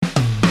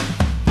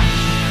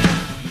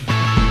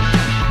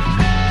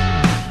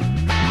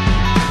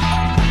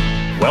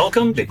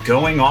Welcome to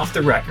Going Off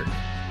the Record.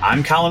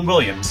 I'm Colin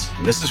Williams,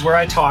 and this is where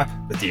I talk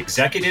with the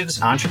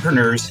executives,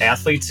 entrepreneurs,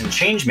 athletes, and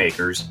change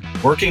makers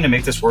working to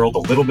make this world a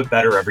little bit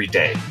better every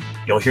day.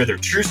 You'll hear their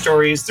true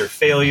stories, their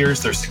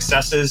failures, their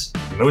successes,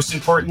 and most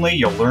importantly,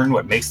 you'll learn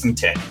what makes them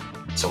tick.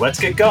 So let's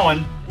get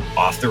going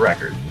off the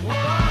record.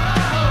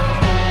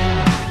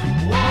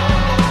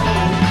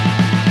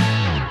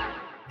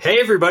 Hey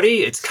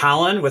everybody, it's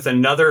Colin with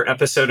another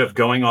episode of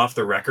Going Off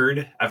the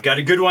Record. I've got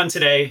a good one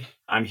today.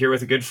 I'm here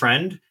with a good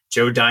friend,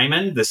 Joe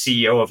Diamond, the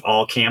CEO of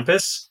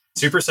AllCampus.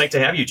 Super psyched to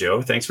have you,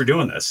 Joe. Thanks for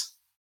doing this.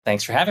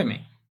 Thanks for having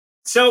me.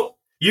 So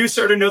you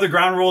sort of know the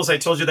ground rules. I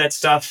told you that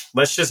stuff.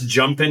 Let's just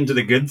jump into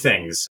the good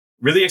things.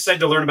 Really excited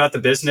to learn about the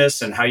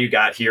business and how you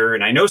got here.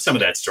 And I know some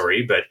of that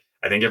story, but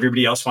I think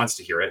everybody else wants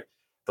to hear it.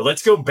 But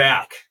let's go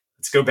back.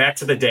 Let's go back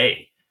to the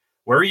day.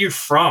 Where are you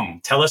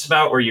from? Tell us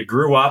about where you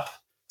grew up.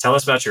 Tell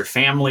us about your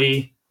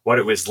family, what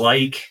it was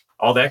like,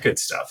 all that good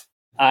stuff.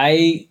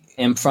 I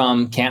am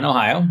from Canton,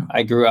 Ohio.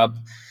 I grew up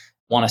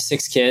one of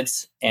six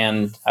kids,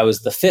 and I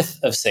was the fifth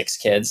of six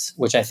kids,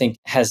 which I think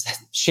has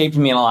shaped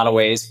me in a lot of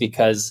ways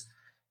because,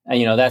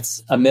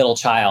 that's a middle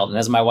child. And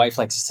as my wife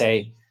likes to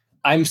say,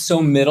 I'm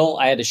so middle,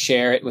 I had to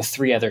share it with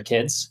three other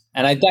kids.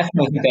 And I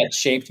definitely think that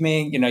shaped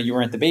me. You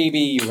weren't the baby,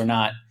 you were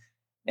not.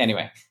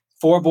 Anyway,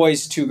 4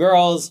 boys, 2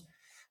 girls.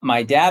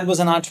 My dad was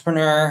an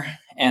entrepreneur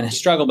and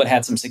struggled, but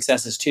had some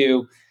successes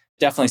too.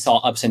 Definitely saw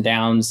ups and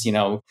downs.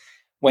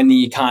 When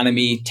the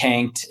economy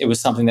tanked, it was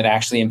something that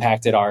actually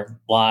impacted our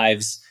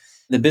lives.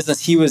 The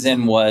business he was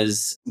in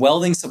was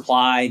welding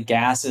supply,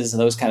 gases,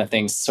 those kind of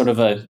things, sort of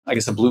a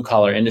blue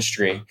collar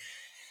industry.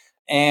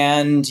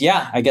 And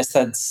I guess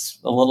that's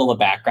a little of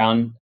the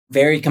background.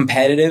 Very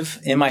competitive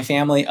in my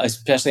family,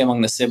 especially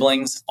among the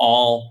siblings.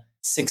 All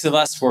 6 of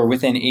us were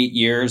within 8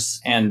 years.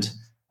 And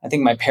I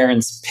think my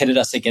parents pitted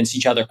us against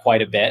each other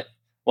quite a bit.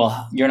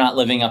 Well, you're not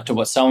living up to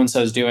what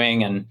so-and-so is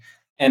doing.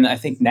 And I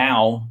think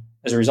now,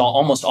 as a result,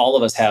 almost all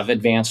of us have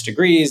advanced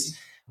degrees.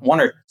 1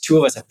 or 2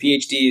 of us have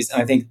PhDs.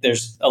 And I think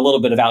there's a little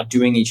bit of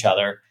outdoing each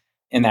other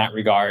in that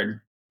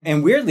regard.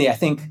 And weirdly, I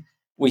think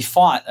we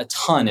fought a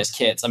ton as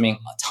kids. A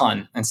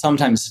ton. And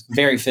sometimes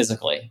very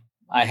physically.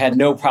 I had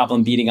no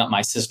problem beating up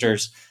my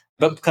sisters,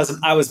 but because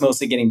I was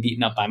mostly getting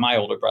beaten up by my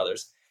older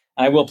brothers.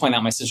 And I will point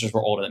out my sisters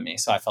were older than me,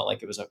 so I felt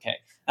like it was okay.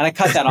 And I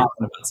cut that off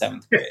in about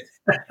 7th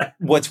grade.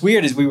 What's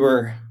weird is we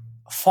were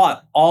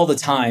fought all the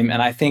time.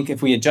 And I think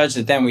if we had judged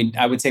it then,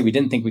 I would say we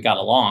didn't think we got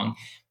along.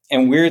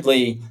 And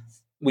weirdly,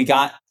 we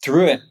got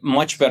through it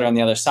much better on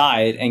the other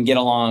side and get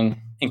along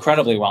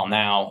incredibly well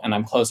now. And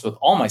I'm close with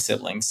all my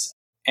siblings.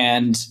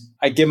 And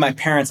I give my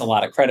parents a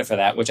lot of credit for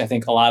that, which I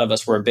think a lot of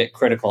us were a bit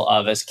critical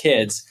of as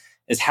kids,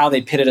 is how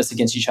they pitted us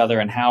against each other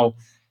and how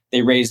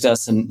they raised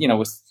us. And,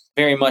 with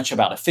very much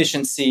about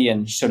efficiency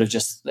and sort of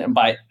just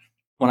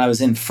when I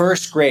was in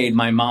 1st grade,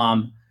 my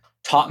mom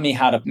taught me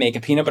how to make a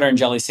peanut butter and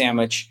jelly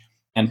sandwich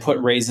and put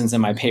raisins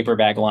in my paper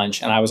bag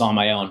lunch. And I was on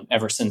my own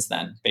ever since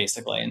then,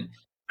 basically. And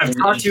I've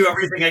taught you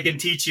everything I can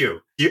teach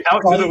you. You're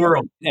out to the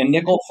world. A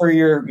nickel for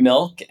your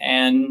milk.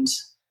 And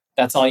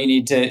that's all you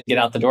need to get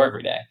out the door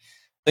every day.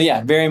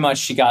 So very much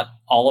she got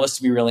all of us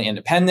to be really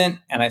independent.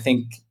 And I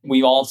think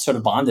we all sort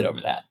of bonded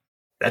over that.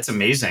 That's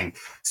amazing.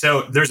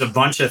 So there's a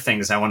bunch of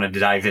things I want to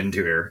dive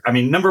into here.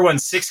 Number one,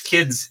 6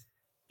 kids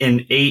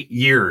in 8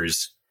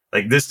 years.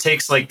 This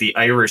takes the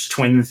Irish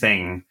twin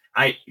thing.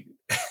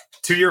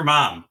 To your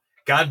mom,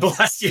 God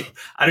bless you.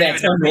 I don't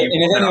even know. And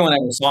if anyone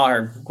ever saw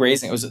her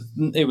grazing,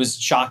 it was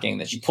shocking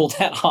that she pulled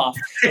that off.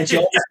 And she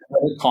always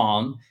very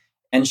calm.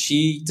 And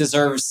she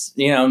deserves,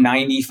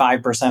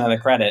 95% of the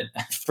credit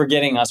for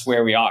getting us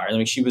where we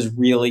are. She was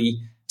really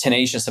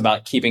tenacious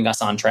about keeping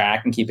us on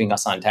track and keeping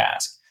us on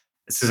task.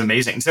 This is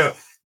amazing. So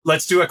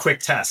let's do a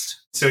quick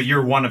test. So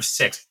you're one of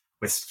 6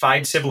 with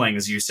 5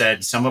 siblings. You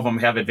said some of them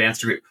have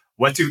advanced degree.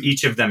 What do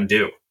each of them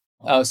do?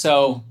 Oh,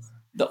 so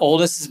the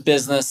oldest is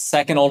business.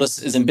 Second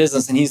oldest is in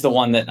business. And he's the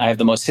one that I have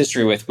the most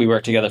history with. We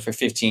worked together for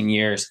 15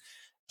 years.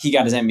 He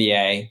got his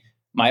MBA.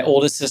 My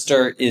oldest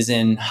sister is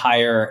in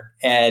higher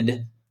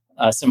ed,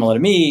 similar to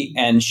me.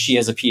 And she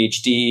has a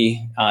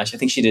PhD. I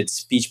think she did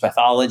speech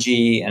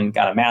pathology and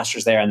got a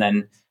master's there. And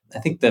then I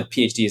think the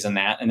PhD is in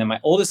that. And then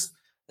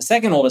the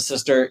second oldest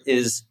sister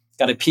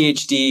got a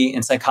PhD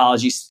in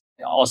psychology,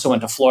 also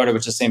went to Florida,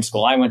 which is the same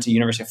school I went to,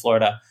 University of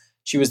Florida.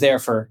 She was there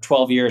for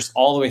 12 years,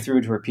 all the way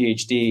through to her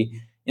PhD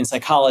in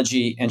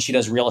psychology, and she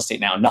does real estate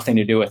now, nothing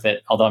to do with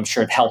it, although I'm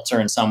sure it helped her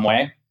in some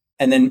way.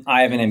 And then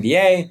I have an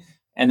MBA,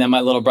 and then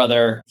my little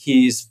brother,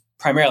 he's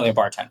primarily a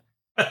bartender.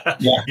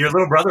 Your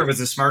little brother was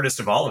the smartest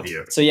of all of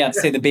you. So to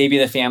say the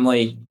baby of the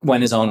family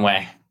went his own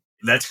way.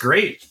 That's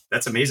great.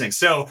 That's amazing.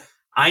 So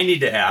I need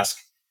to ask,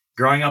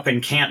 growing up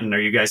in Canton, are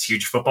you guys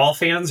huge football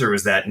fans, or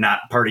was that not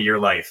part of your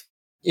life?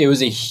 It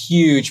was a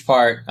huge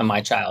part of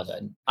my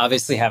childhood.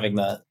 Obviously having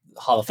the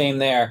Hall of Fame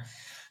there,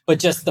 but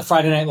just the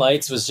Friday Night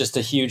Lights was just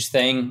a huge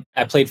thing.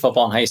 I played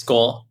football in high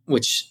school,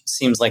 which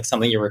seems like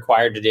something you're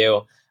required to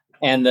do.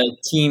 And the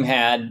team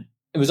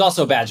it was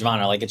also a badge of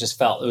honor. It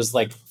was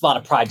a lot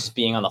of pride just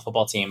being on the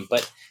football team.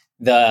 But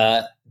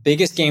the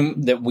biggest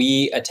game that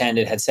we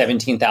attended had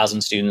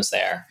 17,000 students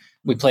there.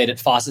 We played at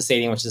Fawcett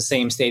Stadium, which is the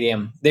same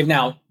stadium. They've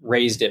now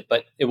raised it,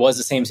 but it was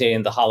the same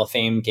stadium the Hall of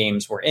Fame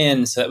games were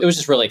in. So it was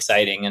just really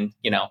exciting. And,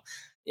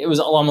 it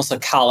was almost a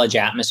college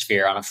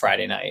atmosphere on a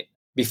Friday night.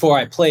 Before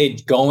I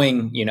played,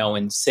 going, in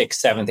 6th,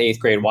 7th, 8th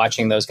grade,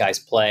 watching those guys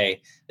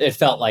play, it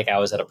felt like I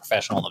was at a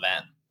professional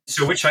event.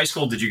 So which high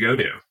school did you go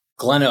to?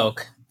 Glen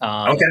Oak,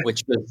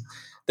 which was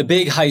the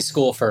big high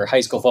school for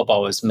high school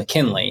football was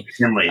McKinley.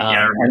 McKinley,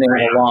 yeah. And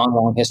they had a long,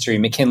 long history.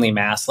 McKinley,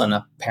 Massillon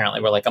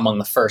apparently were like among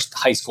the first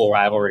high school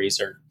rivalries,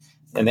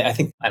 I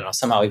think,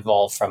 somehow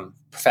evolved from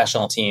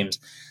professional teams.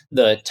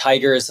 The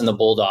Tigers and the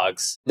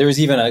Bulldogs. There was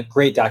even a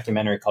great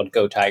documentary called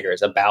Go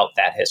Tigers about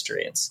that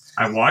history.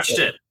 I watched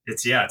it.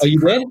 It's oh, you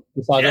did?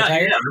 You saw Go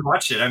Tigers? Yeah, I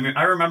watched it. I mean,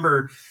 I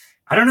remember,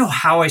 I don't know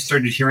how I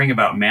started hearing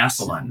about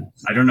Massillon.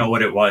 I don't know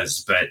what it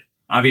was, but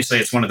obviously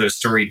it's one of those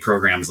storied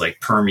programs like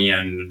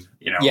Permian,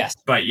 Yes.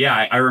 But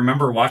yeah, I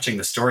remember watching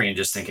the story and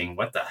just thinking,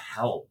 what the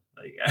hell?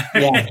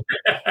 Yeah.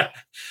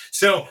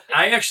 So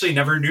I actually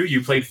never knew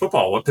you played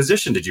football. What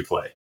position did you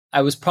play?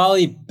 I was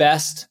probably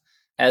best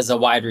as a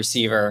wide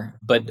receiver,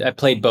 but I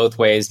played both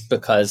ways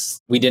because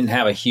we didn't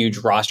have a huge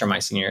roster my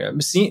senior year.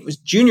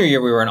 Junior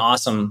year, we were an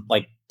awesome,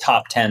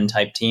 top 10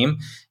 type team,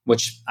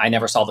 which I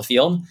never saw the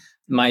field.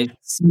 My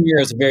senior year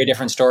is a very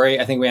different story.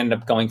 I think we ended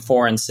up going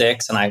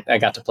 4-6, and I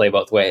got to play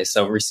both ways.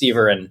 So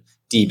receiver and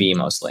DB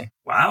mostly.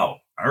 Wow.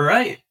 All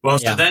right. Well,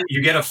 so then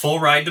you get a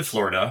full ride to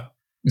Florida.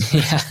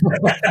 Yeah.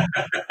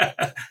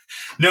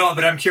 No,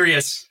 but I'm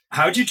curious,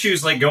 how'd you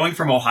choose going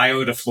from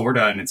Ohio to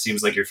Florida? And it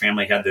seems like your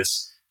family had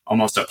this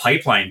almost a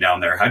pipeline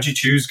down there. How'd you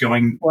choose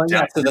going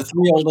down? So the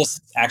three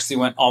oldest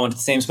actually all went to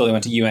the same school. They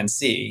went to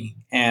UNC.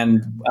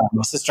 And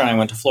my sister and I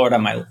went to Florida.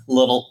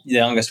 The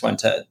youngest went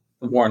to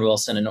Warren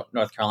Wilson in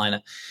North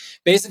Carolina.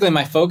 Basically,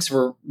 my folks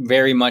were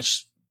very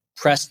much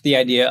pressed the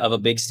idea of a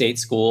big state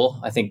school.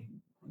 I think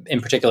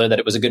in particular that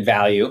it was a good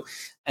value.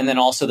 And then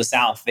also the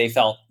South. They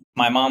felt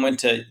my mom went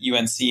to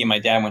UNC and my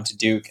dad went to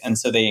Duke. And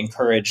so they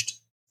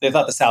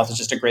thought the South was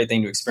just a great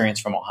thing to experience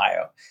from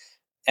Ohio.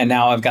 And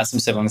now I've got some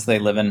siblings. They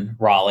live in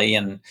Raleigh.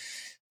 And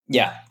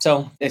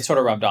so it sort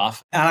of rubbed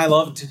off. And I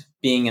loved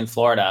being in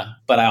Florida,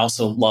 but I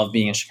also love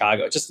being in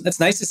Chicago. It's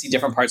nice to see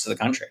different parts of the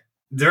country.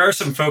 There are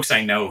some folks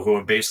I know who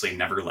have basically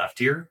never left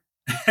here.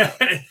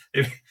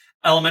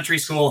 Elementary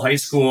school, high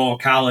school,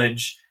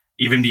 college,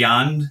 even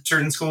beyond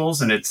certain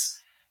schools. And it's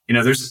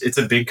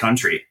a big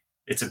country.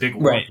 It's a big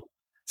world. Right.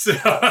 So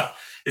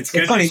it's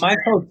good. It's funny. My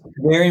folks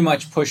very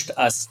much pushed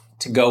us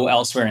to go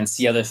elsewhere and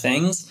see other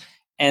things.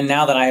 And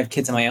now that I have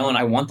kids of my own,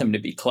 I want them to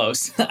be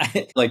close.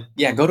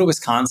 Go to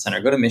Wisconsin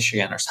or go to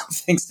Michigan or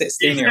something.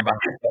 Stay nearby.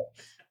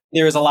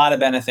 There is a lot of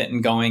benefit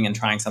in going and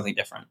trying something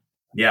different.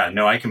 Yeah,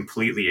 no, I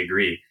completely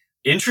agree.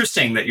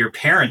 Interesting that your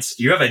parents,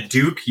 you have a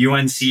Duke,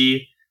 UNC.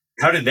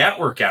 How did that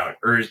work out?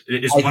 Or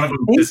does one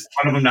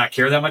of them not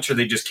care that much, or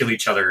they just kill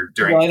each other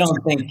during? Well,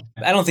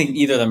 I don't think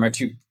either of them are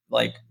too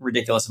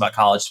ridiculous about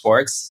college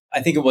sports.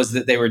 I think it was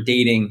that they were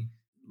dating.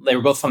 They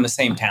were both from the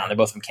same town. They're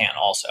both from Canton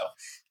also.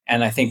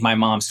 And I think my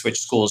mom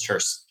switched schools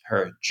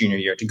her junior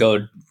year to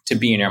go to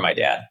be near my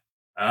dad.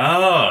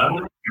 Oh,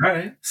 all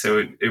right.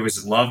 So it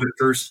was love at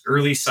first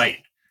early sight.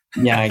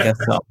 Yeah, I guess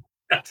so.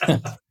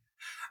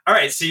 All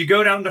right. So you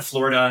go down to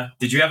Florida.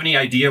 Did you have any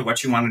idea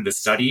what you wanted to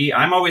study?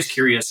 I'm always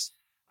curious.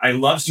 I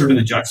love sort of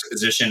the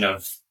juxtaposition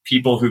of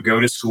people who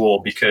go to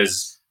school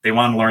because they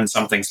want to learn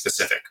something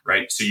specific,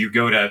 right? So you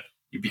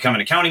become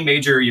an accounting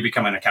major, you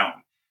become an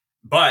accountant.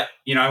 But,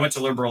 I went to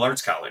liberal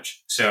arts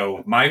college.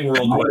 So my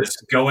world was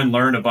go and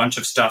learn a bunch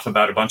of stuff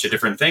about a bunch of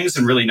different things,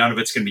 and really none of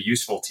it's going to be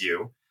useful to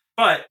you.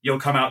 But you'll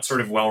come out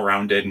sort of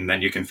well-rounded, and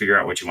then you can figure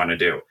out what you want to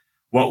do.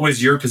 What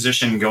was your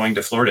position going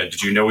to Florida?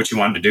 Did you know what you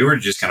wanted to do, or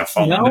did you just kind of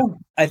fall into it?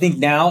 I think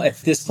now at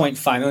this point,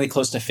 finally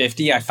close to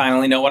 50, I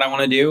finally know what I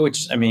want to do,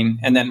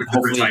 and then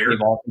hopefully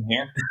evolve from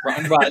here.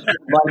 Right,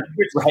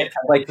 I'd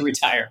like to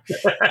retire.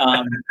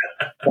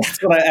 That's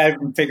what I've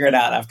been figuring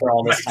out after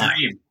all this time.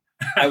 Dream.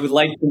 I would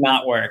like to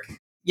not work.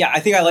 Yeah, I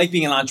think I like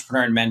being an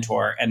entrepreneur and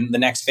mentor. And the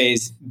next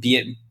phase, be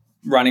it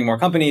running more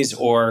companies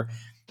or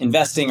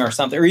investing or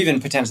something, or even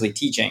potentially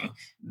teaching,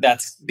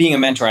 that's being a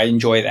mentor. I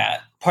enjoy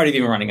that. Part of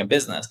even running a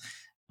business.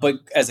 But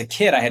as a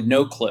kid, I had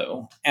no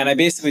clue. And I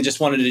basically just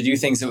wanted to do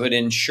things that would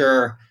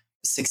ensure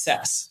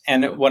success.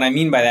 And what I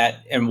mean by that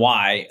and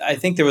why, I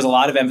think there was a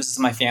lot of emphasis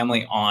in my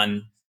family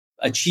on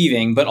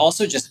achieving, but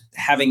also just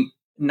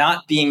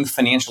not being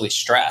financially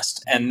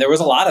stressed. And there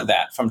was a lot of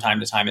that from time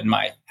to time in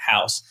my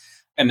house.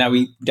 And now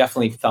we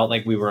definitely felt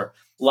like we were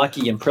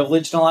lucky and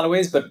privileged in a lot of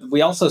ways, but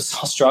we also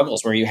saw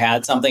struggles where you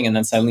had something and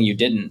then suddenly you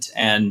didn't.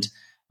 And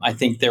I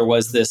think there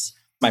was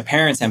my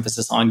parents'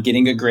 emphasis on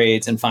getting good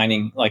grades and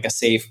finding a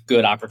safe,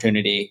 good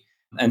opportunity.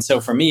 And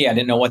so for me, I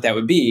didn't know what that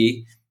would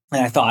be.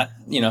 And I thought,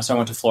 so I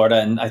went to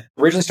Florida, and I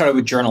originally started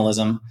with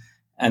journalism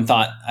and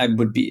thought I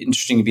would be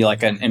interesting to be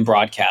in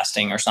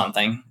broadcasting or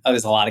something.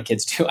 There's a lot of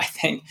kids too, I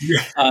think.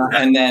 Yeah.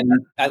 And then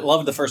I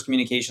loved the first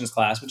communications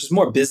class, which is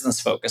more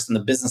business focused than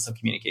the business of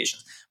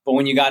communications. But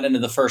when you got into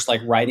the first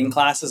writing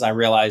classes, I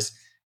realized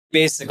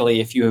basically,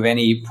 if you have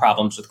any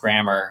problems with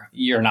grammar,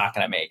 you're not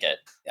going to make it.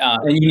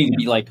 And you need to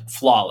be like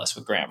flawless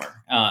with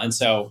grammar. And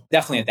so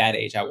definitely at that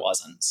age, I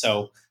wasn't.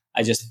 So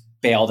I just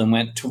bailed and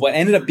went to what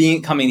ended up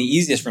becoming the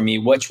easiest for me,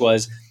 which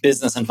was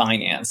business and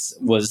finance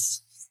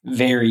was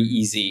very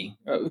easy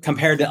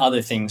compared to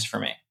other things for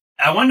me.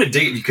 I wanted to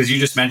dig because you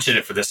just mentioned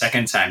it for the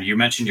second time. You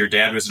mentioned your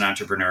dad was an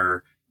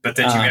entrepreneur, but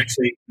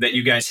that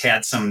you guys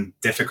had some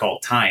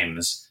difficult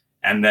times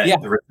and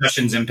that the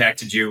recessions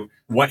impacted you.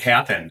 What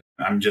happened?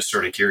 I'm just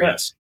sort of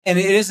curious. And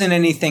it isn't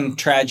anything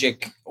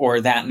tragic or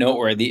that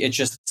noteworthy. It's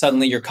just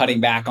suddenly you're cutting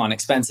back on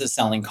expenses,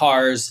 selling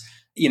cars,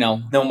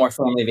 no more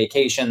family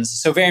vacations.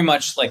 So very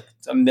much like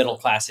middle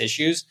class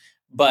issues.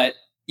 But,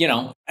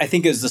 I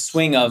think it was the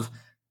swing of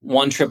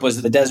one trip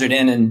was the Desert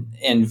Inn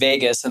in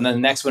Vegas. And then the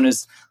next one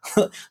is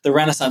the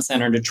Renaissance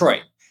Center in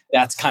Detroit.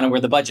 That's kind of where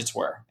the budgets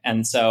were.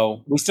 And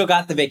so we still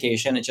got the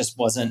vacation. It just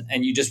wasn't.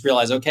 And you just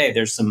realize, okay,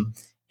 there's some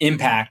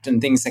impact and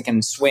things that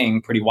can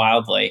swing pretty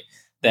wildly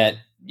that,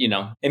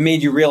 it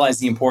made you realize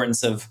the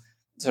importance of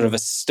sort of a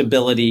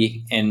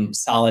stability and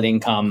solid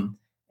income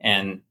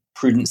and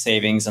prudent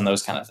savings and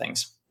those kind of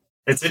things.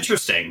 It's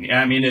interesting.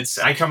 I mean,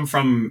 I come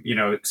from,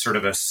 sort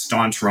of a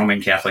staunch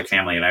Roman Catholic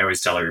family. And I always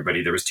tell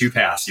everybody there was two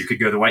paths. You could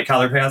go the white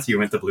collar path. You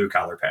went the blue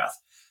collar path.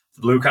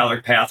 The blue collar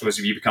path was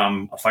if you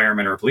become a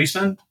fireman or a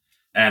policeman.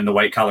 And the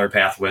white collar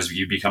path was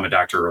you become a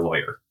doctor or a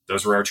lawyer.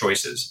 Those were our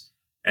choices.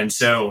 And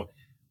so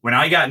when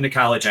I got into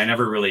college,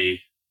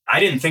 I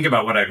didn't think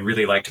about what I'd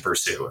really like to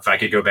pursue. If I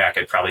could go back,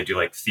 I'd probably do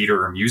like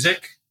theater or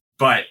music.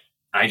 But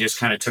I just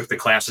kind of took the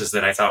classes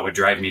that I thought would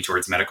drive me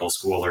towards medical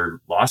school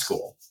or law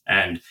school.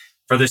 And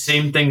for the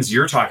same things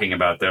you're talking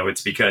about, though,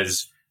 it's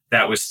because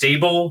that was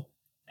stable.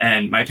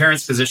 And my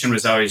parents' position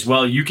was always,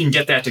 well, you can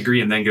get that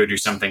degree and then go do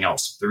something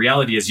else. The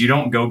reality is you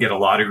don't go get a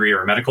law degree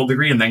or a medical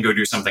degree and then go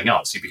do something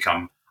else. You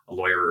become a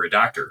lawyer or a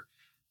doctor.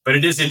 But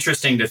it is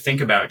interesting to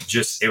think about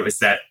it was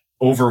that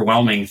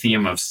overwhelming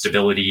theme of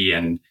stability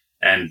and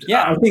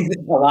I think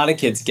a lot of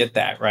kids get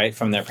that, right,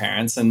 from their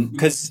parents. And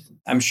because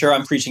I'm sure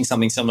I'm preaching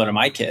something similar to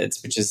my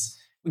kids, which is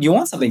you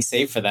want something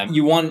safe for them.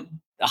 You want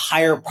a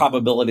higher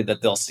probability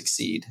that they'll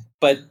succeed.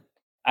 But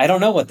I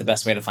don't know what the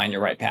best way to find your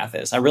right path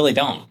is. I really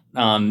don't.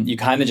 You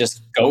kind of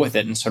just go with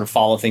it and sort of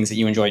follow things that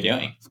you enjoy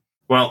doing.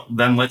 Well,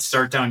 then let's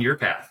start down your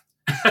path.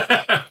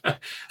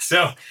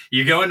 So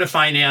you go into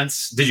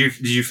finance. Did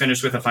you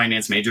finish with a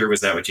finance major?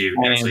 Was that what you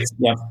actually?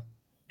 Yeah.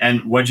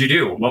 And what'd you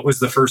do? What was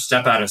the first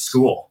step out of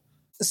school?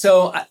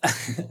 So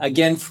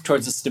again,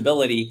 towards the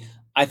stability,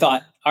 I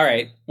thought, all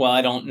right, well,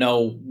 I don't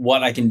know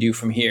what I can do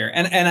from here.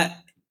 And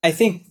I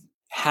think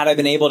had I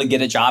been able to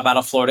get a job out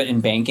of Florida in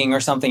banking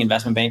or something,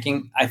 investment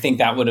banking, I think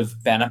that would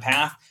have been a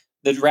path.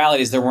 The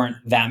reality is there weren't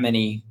that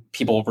many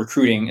people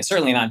recruiting,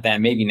 certainly not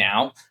then, maybe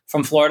now,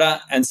 from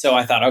Florida. And so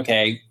I thought,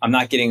 okay, I'm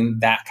not getting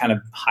that kind of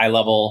high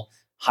level,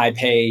 high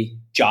pay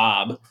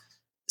job.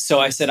 So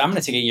I said, I'm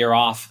going to take a year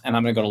off and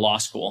I'm going to go to law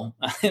school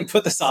and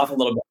put this off a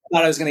little bit. I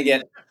thought I was going to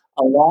get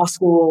a law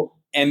school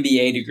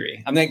MBA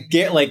degree. I'm going to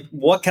get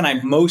what can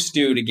I most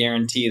do to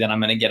guarantee that I'm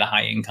going to get a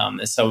high income?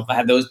 So I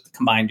had those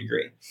combined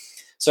degree.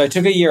 So I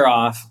took a year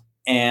off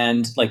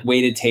and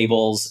waited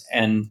tables,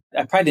 and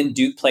I probably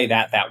didn't play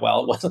that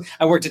well.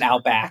 I worked at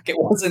Outback. It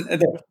wasn't.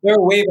 There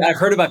were I've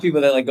heard about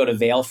people that go to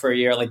Vail for a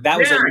year. That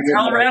was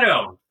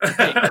Colorado.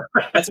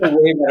 That's a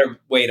way better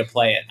way to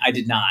play it. I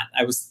did not.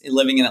 I was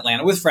living in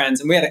Atlanta with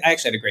friends, and I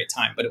actually had a great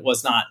time, but it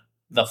was not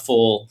the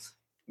full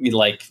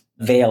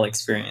Vail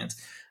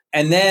experience.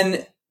 And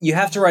then you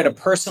have to write a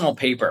personal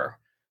paper,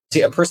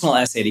 a personal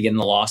essay to get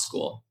into law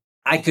school.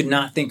 I could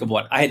not think of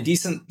what. I had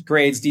decent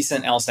grades,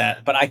 decent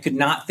LSAT, but I could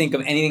not think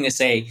of anything to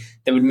say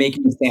that would make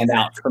me stand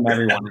out from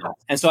everyone else.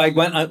 And so I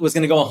was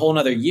going to go a whole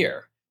nother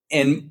year.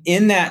 And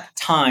in that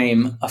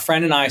time, a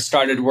friend and I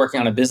started working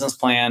on a business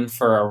plan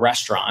for a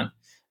restaurant,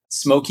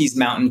 Smoky's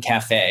Mountain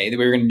Cafe, that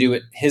we were going to do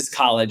at his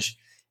college.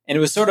 And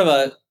it was sort of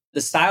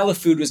the style of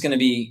food was going to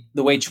be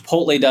the way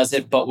Chipotle does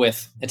it, but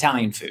with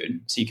Italian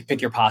food. So you could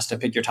pick your pasta,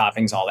 pick your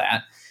toppings, all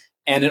that.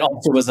 And it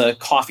also was a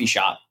coffee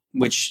shop,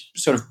 which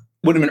sort of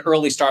would have been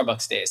early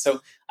Starbucks days.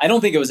 So I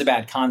don't think it was a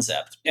bad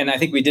concept. And I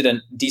think we did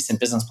a decent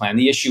business plan.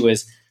 The issue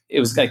is it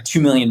was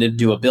 $2 million to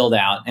do a build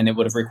out, and it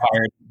would have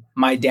required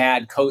my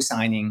dad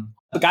co-signing.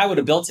 The guy would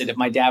have built it if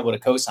my dad would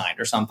have co-signed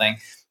or something.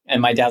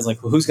 And my dad's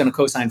like, well, who's going to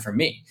co-sign for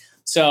me?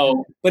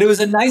 So, but it was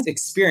a nice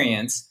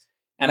experience.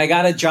 And I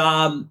got a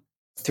job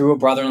through a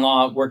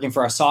brother-in-law working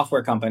for a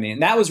software company.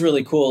 And that was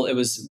really cool. It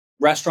was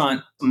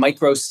restaurant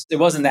Micros. It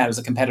wasn't that. It was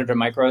a competitor to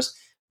Micros,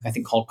 I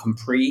think called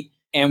Capri.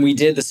 And we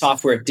did the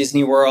software at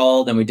Disney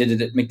World, and we did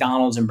it at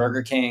McDonald's and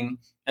Burger King.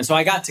 And so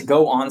I got to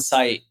go on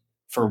site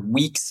for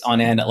weeks on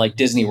end at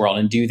Disney World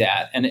and do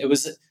that. And it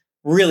was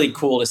really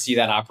cool to see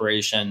that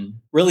operation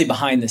really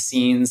behind the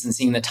scenes and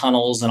seeing the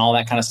tunnels and all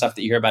that kind of stuff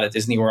that you hear about at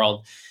Disney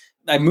World.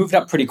 I moved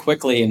up pretty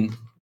quickly and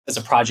as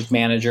a project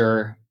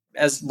manager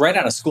as right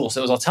out of school.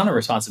 So it was a ton of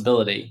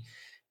responsibility.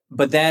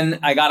 But then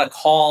I got a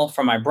call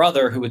from my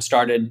brother who had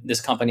started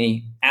this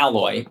company,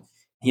 Alloy.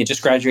 He had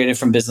just graduated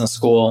from business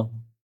school.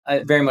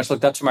 I very much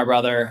looked up to my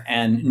brother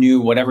and knew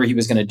whatever he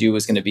was going to do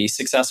was going to be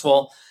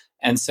successful.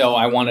 And so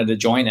I wanted to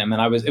join him.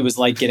 And it was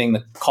like getting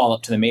the call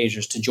up to the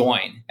majors to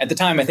join. At the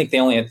time, I think they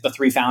only had the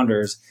three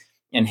founders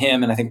and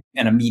him,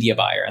 and a media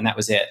buyer. And that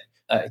was it,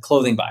 a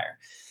clothing buyer.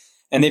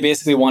 And they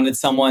basically wanted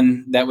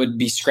someone that would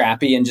be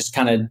scrappy and just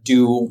kind of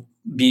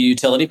be a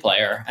utility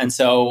player. And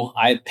so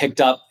I picked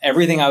up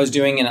everything I was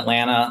doing in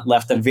Atlanta,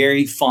 left a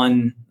very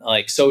fun,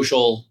 like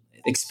social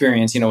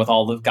experience, with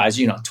all the guys,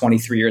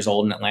 23 years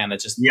old in Atlanta,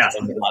 just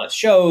a lot of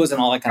shows and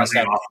all that kind of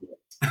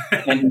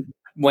stuff. And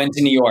went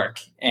to New York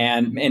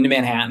and into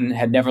Manhattan,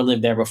 had never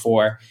lived there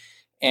before,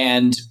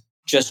 and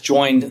just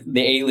joined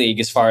the A-League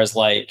as far as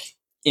like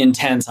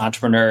intense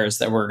entrepreneurs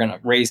that were going to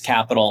raise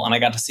capital. And I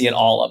got to see it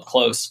all up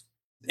close.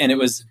 And it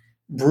was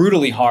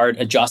brutally hard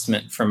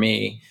adjustment for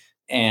me.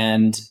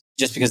 And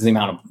just because of the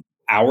amount of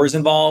hours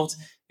involved,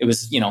 it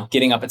was,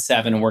 getting up at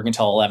 7 and working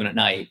until 11 at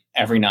night,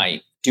 every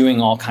night,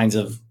 doing all kinds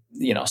of,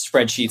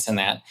 spreadsheets and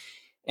that.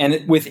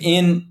 And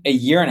within a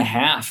year and a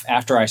half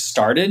after I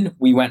started,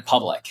 we went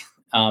public.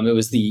 It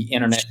was the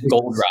internet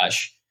gold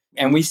rush.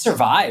 And we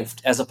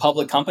survived as a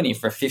public company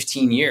for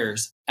 15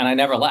 years. And I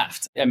never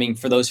left. I mean,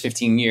 for those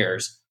 15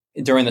 years,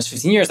 during those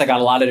 15 years, I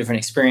got a lot of different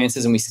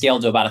experiences, and we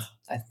scaled to about,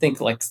 I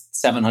think, like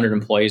 700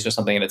 employees or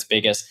something at its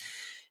biggest.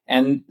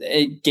 And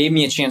it gave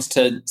me a chance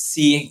to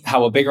see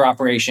how a bigger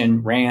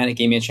operation ran. It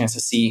gave me a chance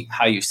to see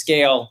how you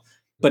scale.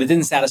 But it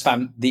didn't satisfy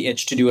the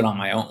itch to do it on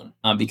my own,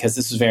 because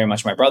this was very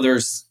much my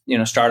brother's,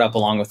 startup,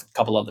 along with a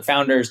couple other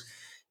founders.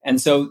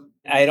 And so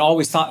I had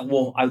always thought,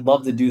 well, I'd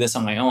love to do this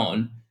on my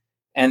own.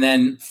 And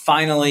then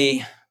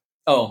finally,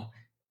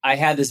 I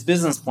had this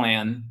business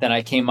plan that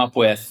I came up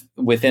with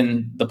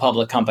within the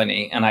public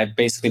company. And I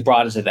basically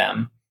brought it to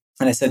them.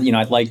 And I said,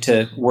 I'd like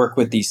to work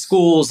with these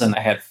schools. And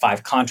I had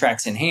 5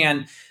 contracts in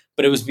hand,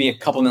 but it was be a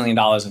couple $1 million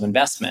of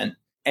investment.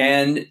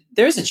 And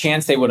there's a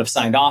chance they would have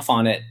signed off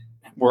on it,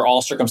 were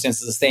all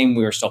circumstances the same,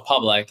 we were still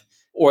public,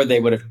 or they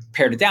would have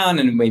pared it down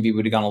and maybe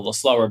would have gone a little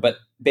slower. But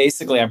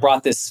basically, I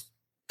brought this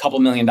couple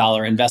 $1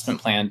 million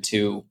investment plan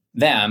to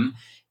them,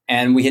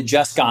 and we had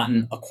just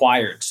gotten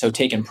acquired, so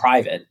taken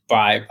private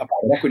by a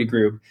private equity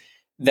group.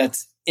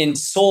 That's in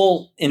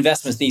sole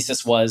investment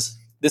thesis was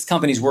this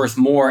company's worth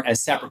more as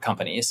separate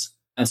companies.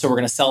 And so we're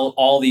going to sell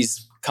all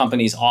these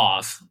companies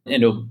off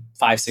into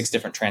 5-6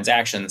 different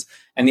transactions.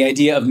 And the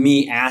idea of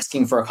me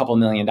asking for a couple $1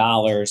 million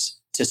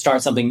to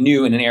start something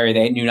new in an area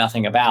they knew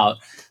nothing about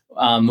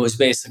was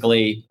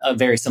basically a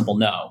very simple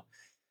no.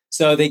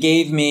 So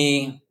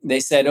they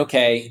said,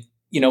 okay,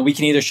 we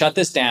can either shut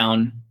this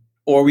down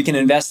or we can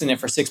invest in it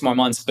for 6 more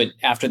months, but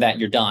after that,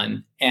 you're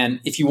done.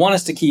 And if you want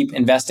us to keep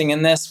investing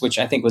in this, which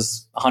I think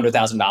was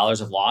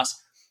 $100,000 of loss,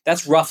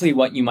 that's roughly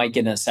what you might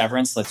get in a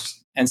severance.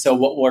 And so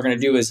what we're going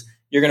to do is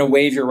you're going to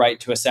waive your right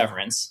to a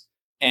severance,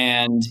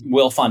 and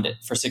we'll fund it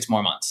for 6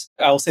 more months.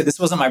 I will say this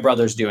wasn't my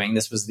brother's doing.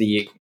 This was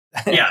the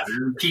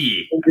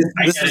key.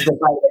 This was the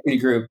private equity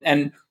group.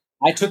 And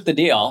I took the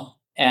deal.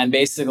 And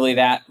basically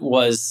I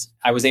was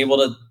able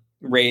to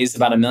raise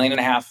about $1.5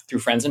 million through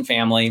friends and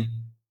family,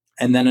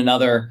 and then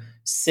another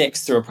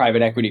 6 through a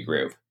private equity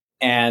group.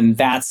 And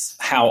that's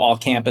how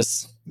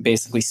AllCampus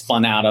basically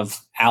spun out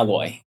of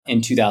Alloy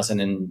in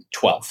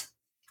 2012.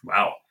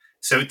 Wow.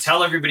 So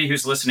tell everybody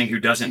who's listening who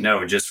doesn't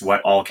know just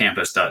what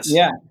AllCampus does.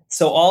 Yeah.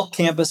 So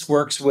AllCampus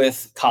works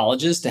with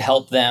colleges to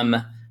help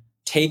them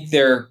take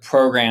their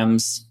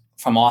programs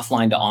from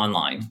offline to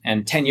online.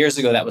 And 10 years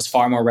ago, that was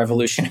far more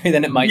revolutionary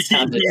than it might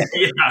sound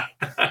today.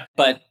 Yeah.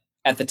 But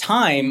at the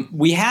time,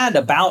 we had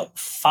about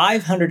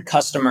 500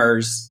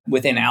 customers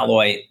within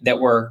Alloy that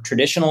were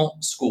traditional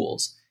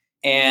schools.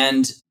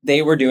 And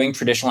they were doing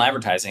traditional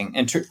advertising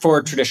and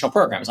for traditional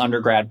programs,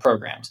 undergrad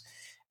programs.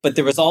 But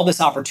there was all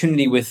this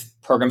opportunity with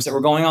programs that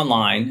were going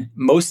online.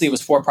 Mostly it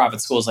was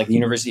for-profit schools like the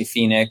University of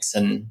Phoenix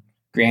and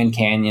Grand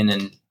Canyon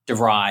and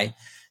DeVry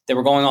that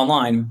were going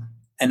online.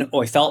 And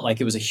I felt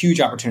like it was a huge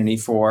opportunity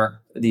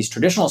for these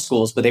traditional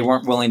schools, but they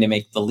weren't willing to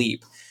make the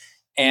leap.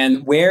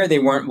 And where they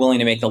weren't willing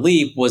to make the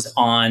leap was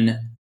on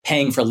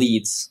paying for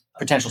leads,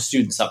 potential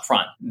students up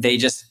front.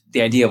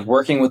 The idea of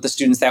working with the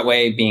students that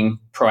way, being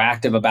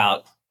proactive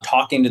about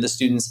talking to the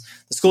students.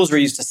 The schools were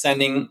used to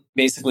sending,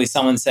 basically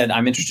someone said,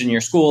 I'm interested in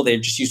your school. They're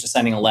just used to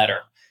sending a letter.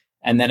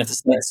 And then if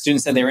the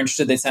student said they were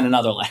interested, they'd send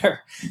another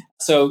letter.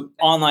 So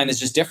online is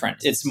just different.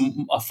 It's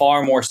a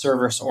far more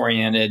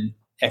service-oriented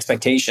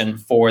expectation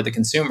for the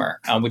consumer,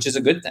 which is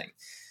a good thing.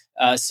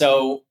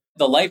 So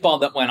the light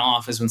bulb that went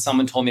off is when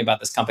someone told me about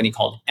this company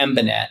called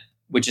Embanet,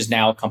 which is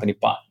now a company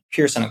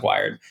Pearson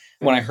acquired.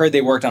 When I heard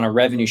they worked on a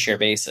revenue share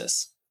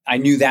basis, I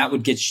knew that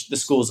would get the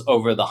schools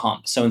over the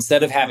hump. So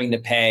instead of having to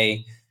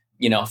pay,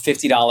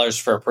 $50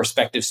 for a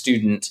prospective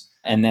student,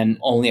 and then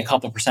only a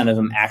couple % of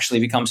them actually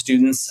become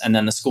students, and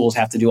then the schools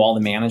have to do all the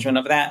management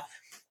of that.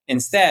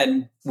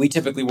 Instead, we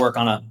typically work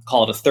on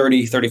call it a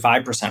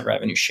 35%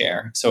 revenue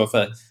share. So if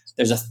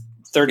there's a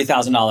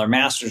 $30,000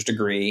 master's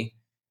degree,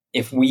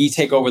 if we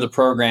take over the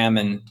program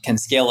and can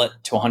scale it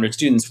to 100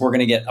 students, we're going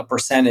to get a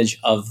percentage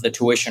of the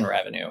tuition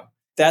revenue.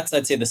 That's,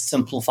 I'd say, the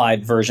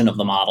simplified version of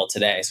the model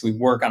today. So we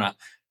work on a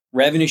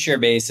revenue share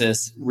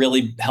basis,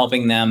 really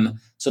helping them.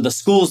 So the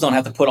schools don't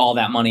have to put all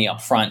that money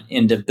up front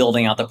into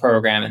building out the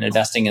program and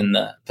investing in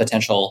the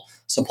potential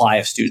supply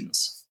of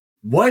students.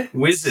 What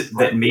was it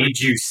that made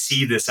you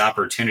see this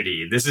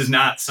opportunity? This is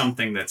not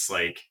something that's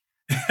like,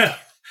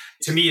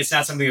 to me, it's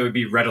not something that would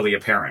be readily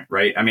apparent,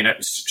 right? I mean,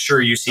 sure,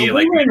 you see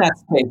we were in that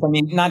space. I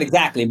mean, not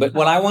exactly, but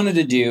what I wanted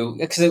to do,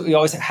 because we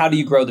always, how do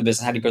you grow the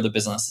business? How do you grow the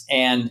business?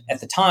 And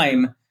at the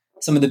time,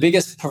 some of the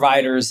biggest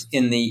providers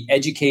in the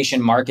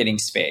education marketing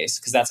space,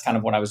 because that's kind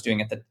of what I was doing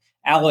at the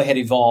Allo had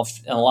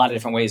evolved in a lot of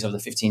different ways over the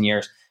 15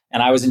 years.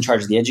 And I was in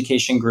charge of the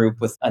education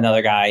group with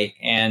another guy.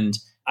 And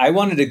I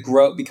wanted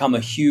to become a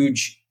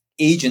huge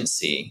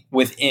agency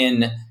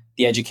within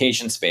the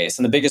education space.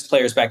 And the biggest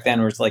players back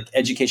then was like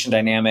Education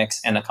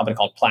Dynamics and a company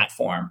called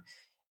Platform.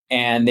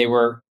 And they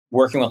were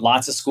working with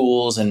lots of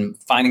schools and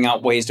finding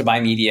out ways to buy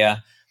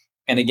media.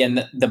 And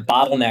again, the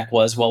bottleneck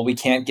was, well, we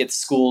can't get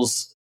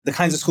schools, the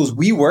kinds of schools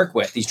we work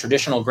with, these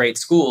traditional great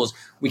schools,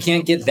 we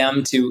can't get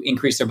them to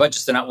increase their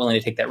budgets. They're not willing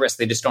to take that risk.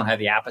 They just don't have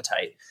the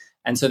appetite.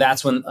 And so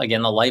that's when,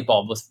 again, the light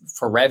bulb was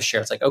for rev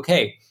share. It's like,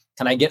 okay,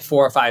 can I get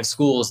 4 or 5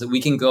 schools that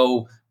we can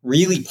go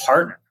really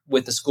partner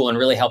with the school and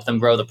really help them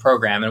grow the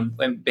program?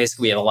 And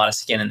basically, we have a lot of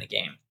skin in the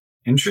game.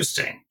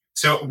 Interesting.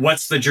 So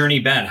what's the journey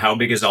been? How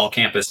big is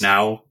AllCampus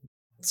now?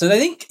 So I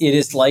think it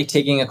is like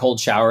taking a cold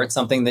shower. It's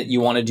something that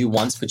you want to do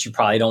once, but you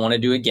probably don't want to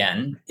do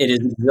again. It is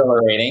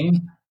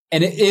exhilarating.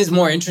 And it is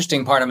more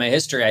interesting part of my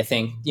history, I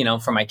think,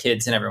 for my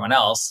kids and everyone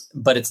else,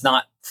 but it's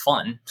not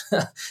fun.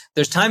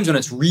 There's times when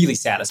it's really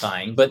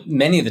satisfying, but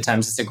many of the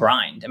times it's a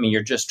grind. I mean,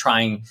 you're just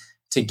trying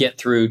to get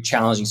through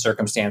challenging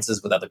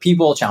circumstances with other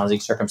people, challenging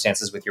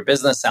circumstances with your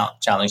business,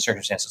 challenging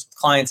circumstances with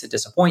clients that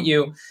disappoint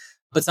you.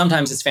 But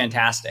sometimes it's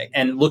fantastic.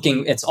 And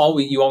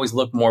you always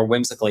look more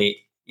whimsically,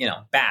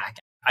 back.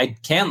 I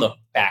can look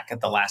back at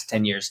the last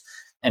 10 years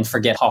and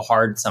forget how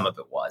hard some of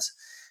it was.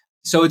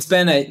 So it's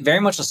been very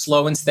much a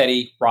slow and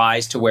steady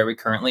rise to where we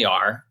currently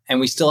are. And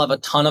we still have a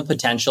ton of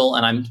potential.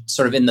 And I'm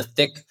sort of in the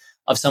thick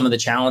of some of the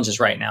challenges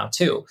right now,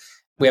 too.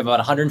 We have about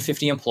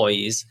 150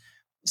 employees.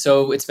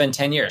 So it's been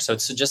 10 years. So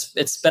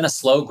it's been a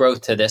slow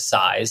growth to this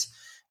size.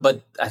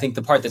 But I think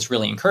the part that's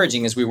really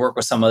encouraging is we work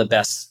with some of the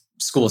best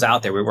schools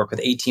out there. We work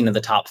with 18 of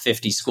the top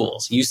 50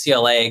 schools: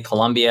 UCLA,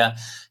 Columbia,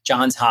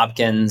 Johns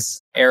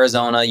Hopkins,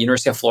 Arizona,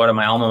 University of Florida,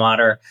 my alma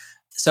mater.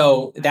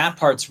 So that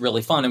part's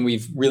really fun. And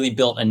we've really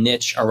built a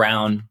niche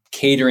around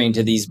catering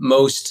to these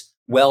most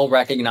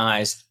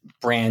well-recognized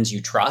brands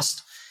you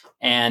trust.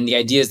 And the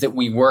idea is that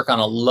we work on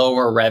a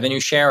lower revenue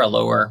share, a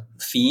lower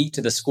fee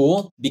to the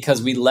school,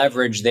 because we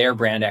leverage their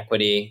brand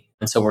equity.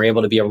 And so we're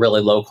able to be a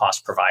really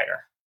low-cost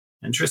provider.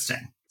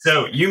 Interesting.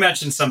 So you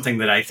mentioned something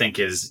that I think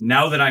is,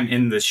 now that I'm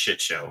in this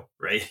shit show,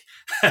 right?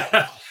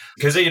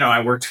 Because,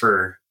 I worked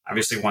for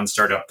obviously one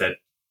startup that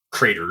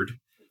cratered,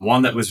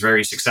 one that was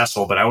very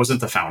successful, but I wasn't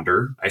the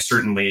founder. I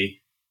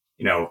certainly,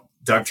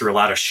 dug through a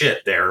lot of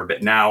shit there.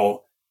 But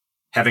now,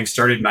 having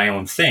started my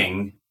own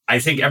thing, I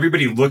think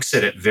everybody looks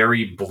at it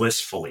very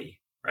blissfully,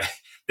 right?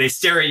 They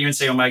stare at you and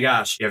say, oh my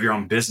gosh, you have your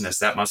own business.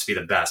 That must be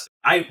the best.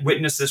 I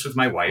witnessed this with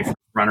my wife,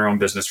 run her own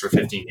business for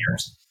 15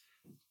 years.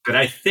 But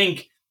I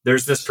think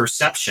there's this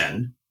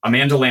perception,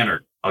 Amanda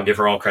Lannert, I'll give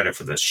her all credit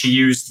for this. She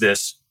used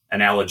this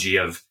analogy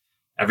of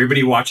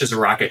everybody watches a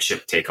rocket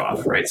ship take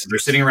off, right? So they're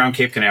sitting around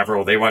Cape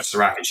Canaveral, they watch the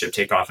rocket ship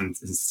take off and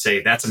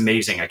say, that's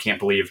amazing. I can't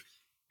believe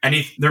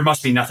there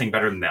must be nothing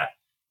better than that.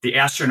 The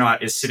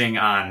astronaut is sitting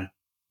on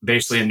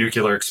basically a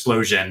nuclear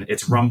explosion.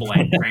 It's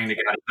rumbling, praying to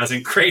God it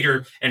doesn't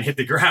crater and hit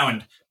the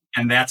ground.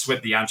 And that's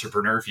what the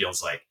entrepreneur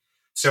feels like.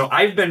 So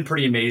I've been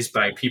pretty amazed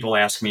by people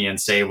ask me and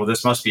say, well,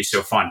 this must be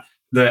so fun.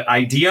 The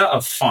idea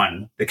of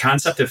fun, the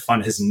concept of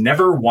fun has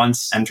never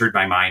once entered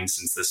my mind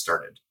since this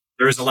started.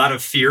 There is a lot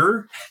of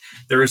fear.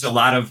 There is a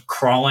lot of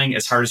crawling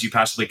as hard as you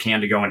possibly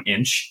can to go an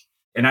inch.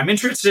 And I'm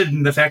interested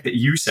in the fact that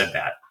you said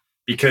that,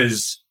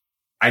 because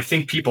I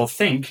think people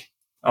think,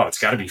 oh, it's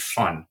got to be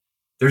fun.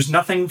 There's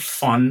nothing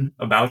fun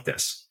about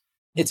this.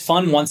 It's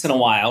fun once in a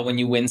while when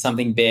you win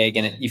something big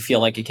and you feel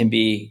like it can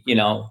be,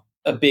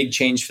 a big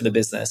change for the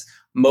business.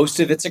 Most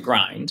of it's a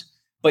grind,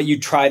 but you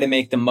try to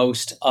make the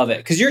most of it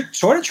because you're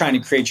sort of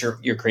trying to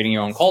you're creating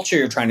your own culture.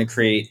 You're trying to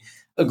create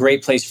a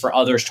great place for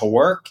others to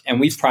work. And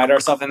we've prided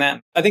ourselves in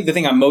that. I think the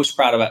thing I'm most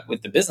proud of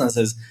with the business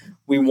is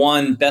we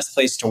won Best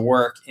Place to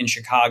Work in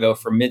Chicago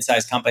for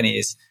mid-sized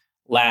companies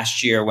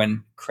last year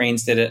when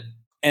Cranes did it.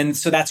 And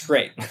so that's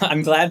great.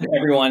 I'm glad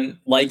everyone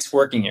likes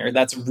working here.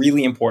 That's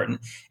really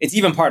important. It's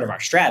even part of our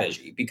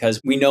strategy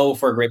because we know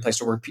for a great place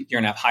to work, you're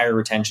going to have higher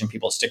retention.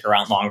 People stick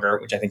around longer,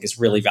 which I think is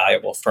really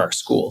valuable for our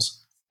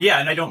schools.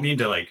 Yeah. And I don't mean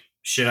to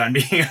shit on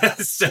being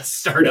a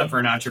startup or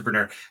an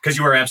entrepreneur, because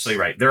you are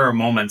absolutely right. There are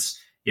moments,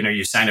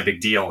 you sign a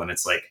big deal and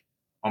it's like,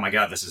 oh my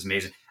God, this is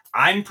amazing.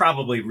 I'm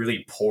probably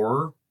really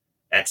poor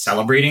at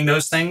celebrating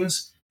those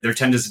things. There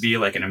tends to be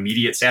an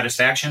immediate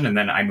satisfaction and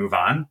then I move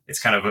on. It's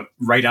kind of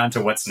right on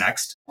to what's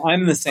next.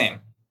 I'm the same.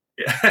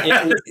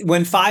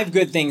 When 5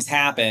 good things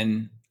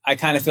happen, I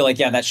kind of feel like,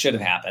 yeah, that should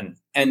have happened.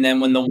 And then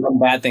when the one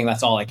bad thing,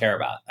 that's all I care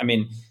about. I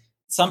mean,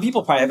 some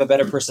people probably have a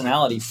better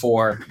personality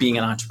for being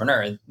an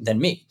entrepreneur than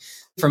me.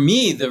 For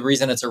me, the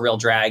reason it's a real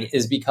drag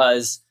is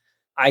because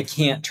I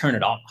can't turn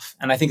it off.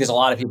 And I think there's a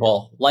lot of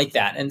people like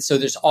that. And so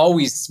there's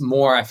always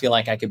more I feel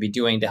like I could be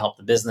doing to help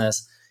the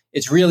business.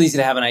 It's real easy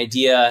to have an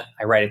idea.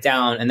 I write it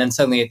down and then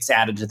suddenly it's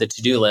added to the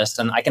to-do list.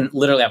 And I can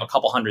literally have a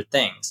couple hundred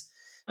things.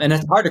 And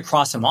it's hard to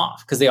cross them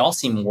off because they all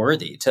seem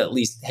worthy to at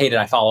least, hey, did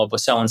I follow up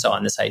with so-and-so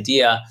on this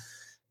idea?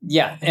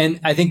 Yeah. And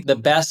I think the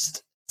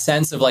best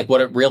sense of like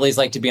what it really is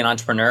like to be an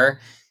entrepreneur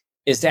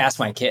is to ask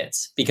my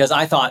kids, because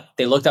I thought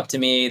they looked up to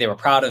me, they were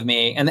proud of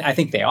me. And I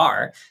think they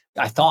are.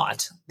 I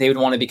thought they would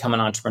want to become an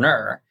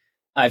entrepreneur.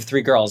 I have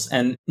 3 girls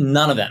and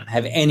none of them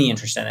have any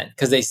interest in it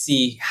because they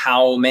see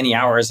how many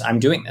hours I'm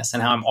doing this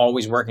and how I'm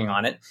always working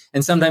on it.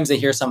 And sometimes they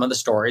hear some of the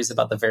stories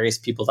about the various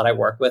people that I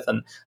work with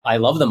and I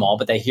love them all,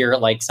 but they hear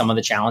like some of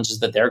the challenges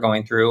that they're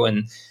going through.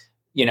 And,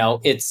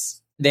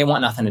 they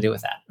want nothing to do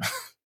with that.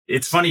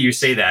 It's funny you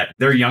say that.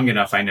 They're young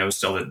enough, I know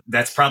still, that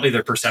that's probably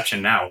their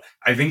perception now.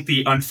 I think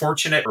the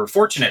unfortunate or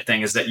fortunate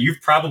thing is that you've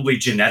probably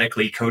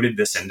genetically coded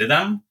this into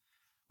them,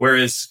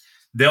 whereas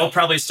they'll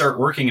probably start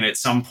working and at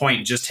some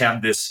point just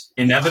have this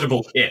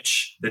inevitable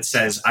itch that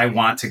says, I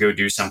want to go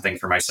do something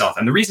for myself.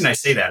 And the reason I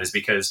say that is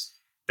because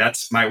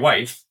that's my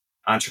wife,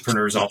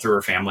 entrepreneurs all through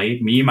her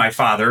family. Me, my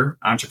father,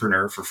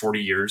 entrepreneur for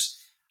 40 years.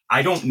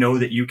 I don't know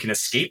that you can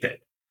escape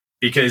it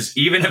because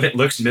even if it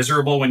looks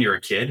miserable when you're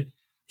a kid,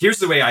 here's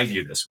the way I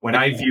view this. When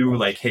I view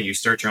like, hey, you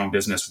start your own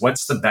business,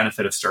 what's the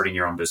benefit of starting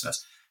your own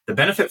business? The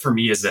benefit for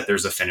me is that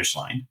there's a finish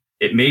line.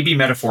 It may be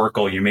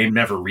metaphorical. You may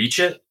never reach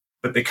it.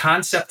 But the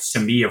concept to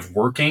me of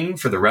working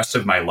for the rest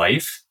of my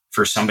life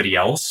for somebody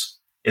else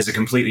is a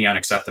completely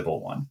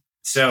unacceptable one.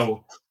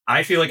 So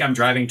I feel like I'm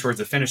driving towards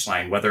the finish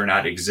line, whether or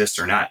not it exists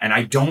or not. And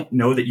I don't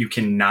know that you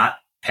cannot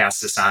pass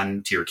this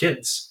on to your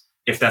kids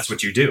if that's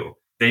what you do.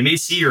 They may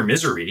see your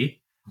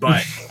misery,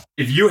 but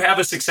if you have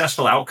a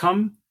successful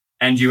outcome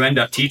and you end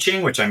up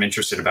teaching, which I'm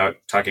interested about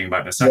talking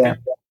about in a second,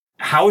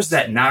 how is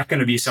that not going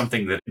to be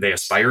something that they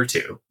aspire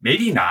to?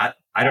 Maybe not.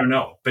 I don't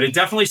know. But it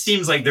definitely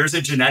seems like there's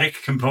a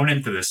genetic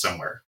component to this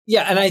somewhere.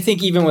 Yeah. And I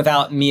think even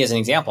without me as an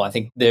example, I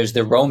think there's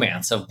the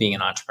romance of being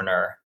an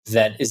entrepreneur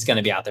that is going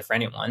to be out there for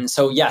anyone.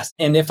 So yes.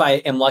 And if I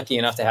am lucky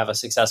enough to have a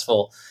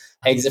successful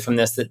exit from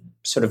this that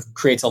sort of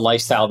creates a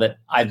lifestyle that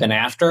I've been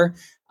after,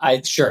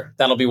 sure,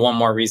 that'll be one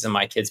more reason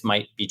my kids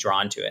might be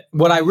drawn to it.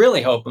 What I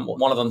really hope, and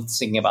one of them is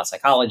thinking about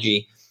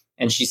psychology,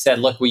 and she said,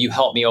 look, will you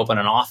help me open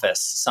an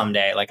office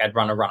someday? Like I'd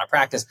run a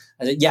practice.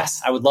 I said,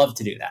 yes, I would love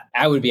to do that.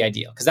 That would be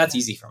ideal because that's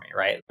easy for me,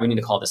 right? We need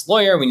to call this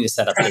lawyer. We need to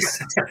set up this.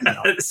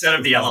 Set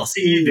up the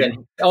LLC.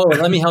 And,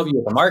 let me help you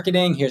with the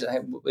marketing.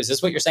 Is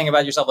this what you're saying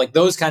about yourself? Like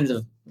those kinds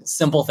of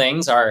simple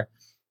things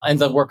and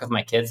the work with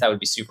my kids, that would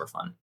be super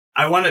fun.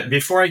 I want to,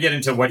 before I get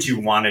into what you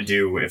want to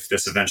do if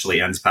this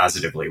eventually ends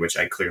positively, which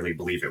I clearly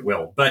believe it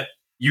will, but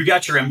you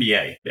got your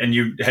MBA and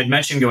you had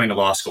mentioned going to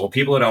law school.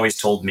 People had always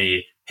told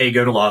me, hey,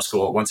 go to law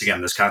school. Once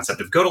again, this concept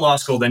of go to law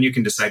school, then you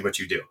can decide what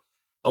you do.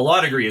 A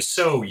law degree is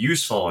so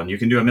useful and you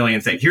can do a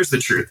million things. Here's the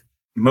truth.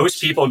 Most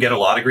people get a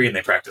law degree and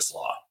they practice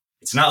law.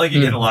 It's not like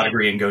you get a law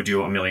degree and go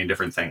do a million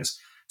different things.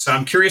 So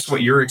I'm curious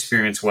what your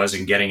experience was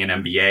in getting an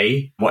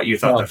MBA, what you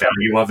thought the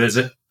value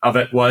of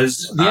it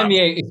was. The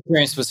MBA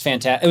experience was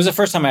fantastic. It was the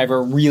first time I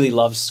ever really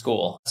loved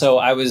school. So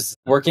I was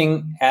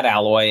working at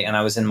Alloy and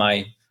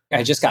I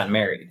had just gotten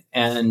married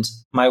and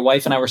my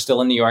wife and I were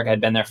still in New York. I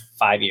had been there for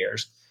 5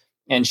 years.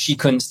 And she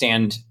couldn't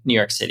stand New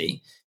York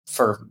City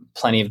for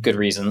plenty of good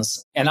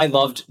reasons. And I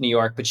loved New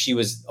York, but she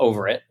was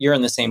over it. You're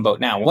in the same boat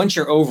now. Once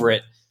you're over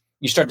it,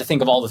 you start to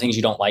think of all the things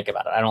you don't like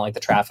about it. I don't like the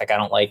traffic. I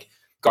don't like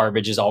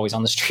garbage is always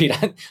on the street.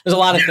 There's a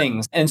lot of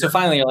things. And so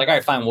finally you're like, all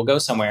right, fine, we'll go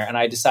somewhere. And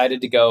I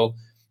decided to go,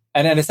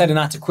 and I decided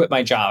not to quit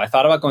my job. I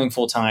thought about going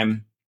full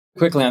time.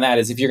 Quickly on that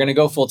is if you're going to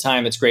go full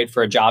time, it's great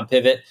for a job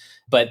pivot.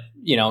 But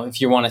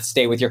if you want to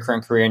stay with your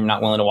current career and you're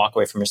not willing to walk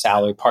away from your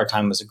salary,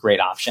 part-time was a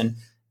great option.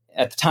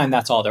 At the time,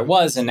 that's all there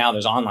was. And now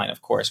there's online,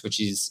 of course, which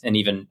is an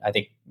even, I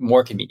think,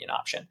 more convenient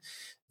option.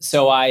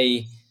 So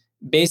I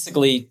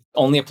basically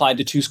only applied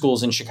to 2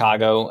 schools in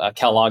Chicago,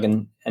 Kellogg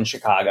and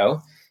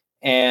Chicago.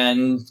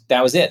 And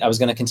that was it. I was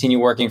going to continue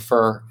working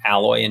for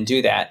Alloy and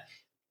do that.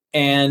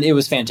 And it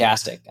was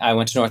fantastic. I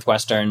went to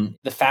Northwestern.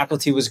 The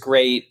faculty was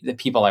great. The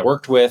people I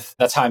worked with,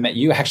 that's how I met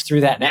you actually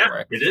through that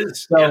network. Yeah, it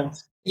is. So,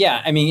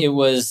 yeah, I mean, it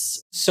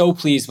was so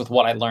pleased with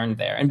what I learned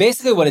there. And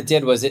basically what it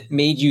did was it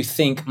made you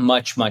think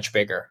much, much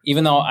bigger.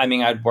 Even though,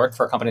 I'd worked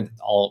for a company that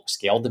all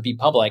scaled to be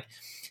public.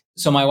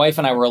 So my wife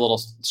and I were a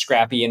little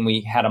scrappy and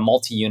we had a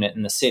multi-unit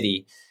in the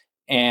city.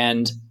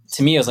 And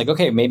to me, I was like,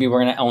 okay, maybe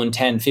we're going to own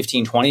 10,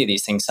 15, 20 of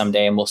these things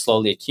someday and we'll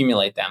slowly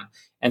accumulate them.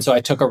 And so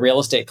I took a real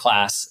estate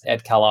class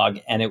at Kellogg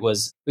and it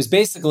was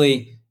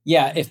basically,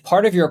 if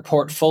part of your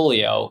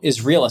portfolio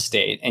is real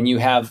estate and you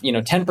have,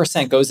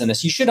 10% goes in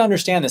this, you should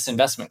understand this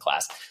investment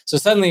class. So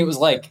suddenly it was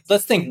like,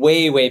 let's think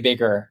way, way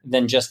bigger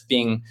than just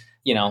being,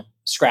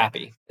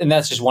 scrappy. And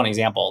that's just one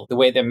example. The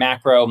way the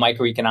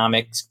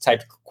microeconomics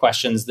type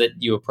questions that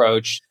you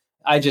approach,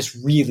 I just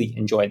really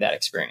enjoyed that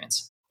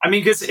experience. I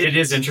mean, because it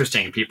is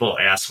interesting. People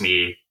ask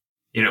me,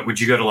 would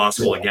you go to law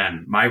school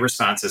again? My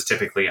response is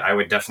typically, I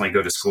would definitely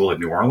go to school at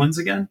New Orleans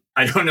again.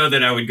 I don't know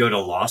that I would go to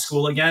law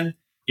school again.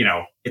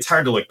 It's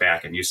hard to look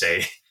back and you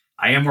say,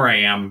 I am where I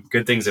am.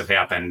 Good things have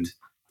happened.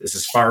 This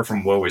is far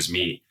from woe is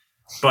me.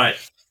 But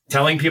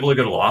telling people to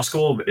go to law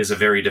school is a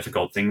very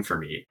difficult thing for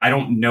me. I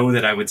don't know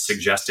that I would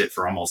suggest it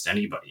for almost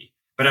anybody.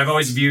 But I've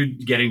always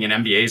viewed getting an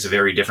MBA as a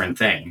very different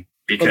thing.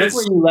 Because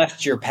look where you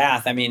left your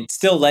path. I mean, it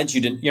still led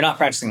you to, you're not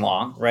practicing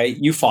law, right?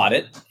 You fought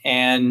it.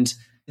 And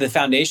the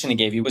foundation it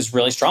gave you was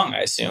really strong, I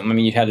assume. I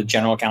mean, you had a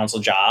general counsel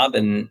job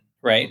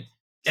right?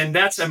 And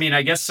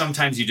I guess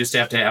sometimes you just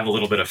have to have a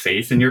little bit of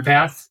faith in your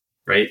path,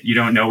 right? You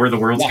don't know where the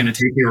world's going to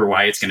take you or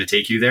why it's going to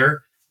take you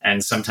there.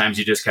 And sometimes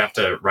you just have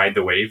to ride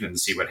the wave and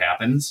see what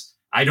happens.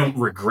 I don't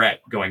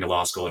regret going to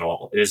law school at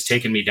all. It has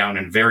taken me down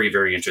a very,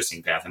 very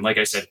interesting path. And like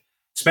I said,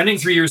 spending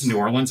 3 years in New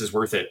Orleans is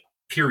worth it,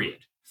 period.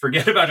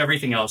 Forget about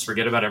everything else.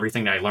 Forget about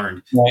everything I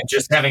learned. Right.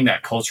 Just having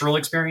that cultural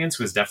experience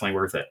was definitely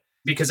worth it.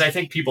 Because I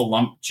think people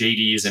lump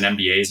JDs and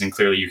MBAs, and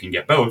clearly you can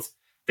get both.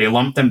 They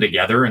lump them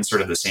together in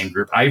sort of the same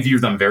group. I view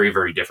them very,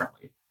 very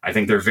differently. I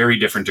think they're very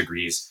different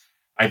degrees.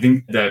 I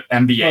think the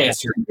MBA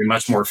is a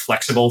much more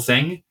flexible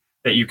thing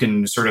that you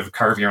can sort of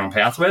carve your own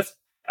path with.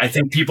 I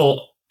think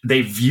people,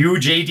 they view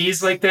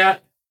JDs like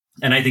that.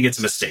 And I think it's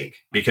a mistake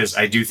because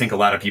I do think a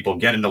lot of people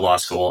get into law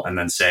school and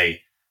then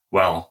say,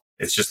 well,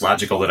 it's just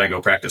logical that I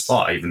go practice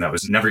law, even though it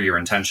was never your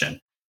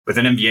intention. With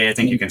an MBA, I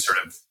think you can sort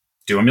of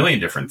do a million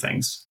different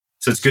things.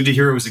 So it's good to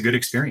hear it was a good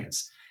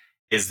experience.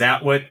 Is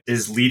that what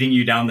is leading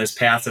you down this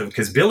path of,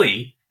 because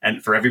Billy,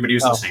 and for everybody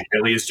who's listening,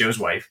 Billy is Joe's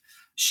wife.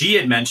 She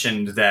had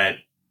mentioned that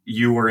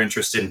you were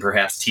interested in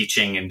perhaps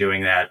teaching and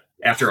doing that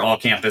after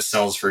AllCampus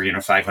sells for,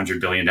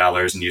 $500 billion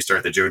and you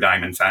start the Joe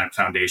Diamond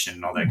Foundation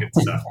and all that good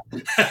stuff.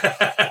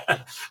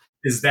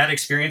 Is that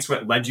experience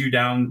what led you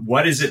down?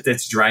 What is it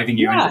that's driving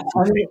you into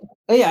teaching?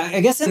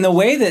 I guess in the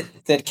way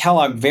that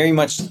Kellogg very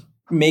much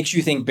makes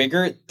you think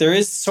bigger, there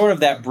is sort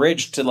of that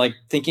bridge to like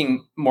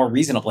thinking more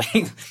reasonably.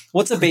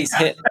 What's a base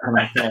hit?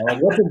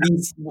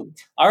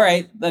 All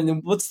right,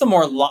 then what's the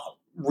more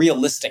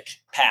realistic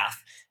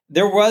path?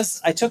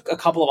 I took a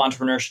couple of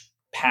entrepreneurship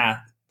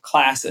path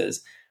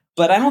classes,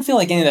 but I don't feel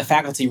like any of the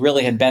faculty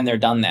really had been there,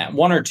 done that.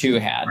 One or two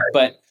had, right.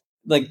 But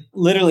like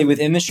literally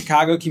within the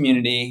Chicago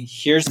community,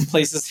 here's the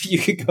places you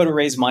could go to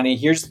raise money.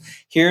 Here's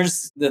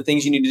the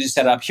things you need to do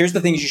set up. Here's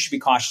the things you should be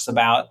cautious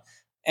about.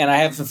 And I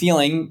have a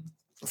feeling,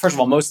 first of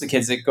all, most of the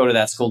kids that go to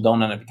that school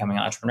don't end up becoming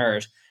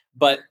entrepreneurs.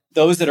 But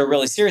those that are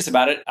really serious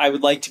about it, I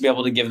would like to be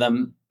able to give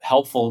them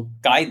helpful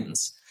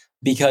guidance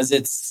because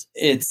it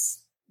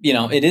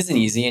isn't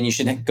easy and you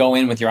should go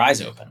in with your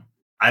eyes open.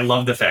 I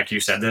love the fact you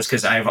said this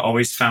because I've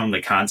always found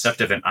the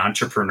concept of an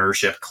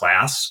entrepreneurship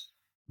class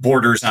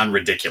borders on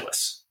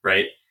ridiculous,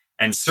 right?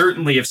 And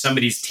certainly if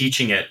somebody's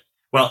teaching it,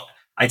 well,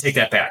 I take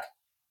that back.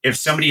 If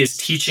somebody is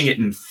teaching it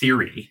in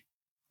theory,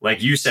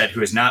 like you said,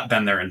 who has not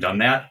been there and done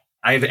that,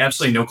 I have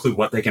absolutely no clue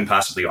what they can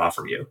possibly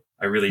offer you.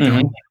 I really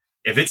don't.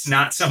 If it's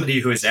not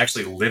somebody who has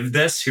actually lived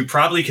this, who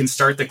probably can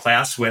start the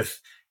class with,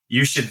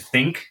 you should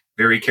think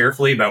very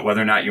carefully about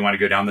whether or not you want to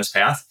go down this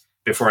path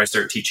before I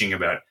start teaching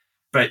about it.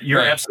 But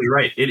you're absolutely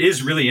right. It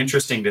is really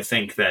interesting to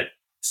think that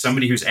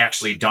somebody who's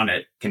actually done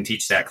it can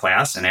teach that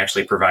class and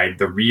actually provide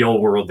the real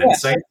world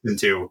insights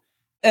into.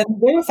 And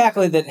there were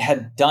faculty that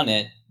had done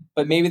it,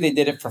 but maybe they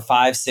did it for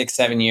 5, 6,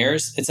 7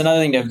 years. It's another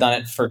thing to have done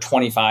it for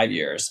 25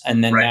 years.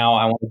 And then now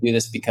I want to do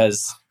this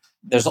because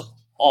there's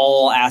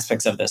all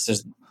aspects of this.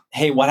 There's,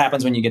 hey, what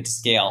happens when you get to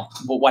scale?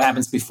 But what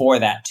happens before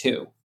that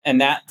too? And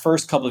that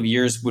first couple of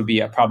years would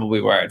be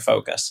probably where I'd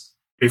focus.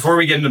 Before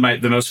we get into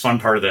the most fun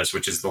part of this,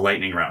 which is the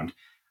lightning round,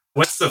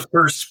 what's the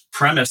first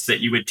premise that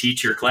you would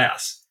teach your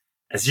class?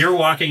 As you're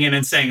walking in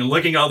and saying,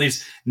 looking at all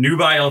these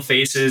nubile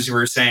faces who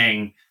are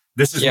saying,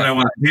 this is what I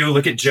want to do.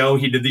 Look at Joe.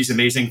 He did these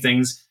amazing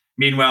things.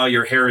 Meanwhile,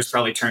 your hair is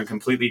probably turned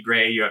completely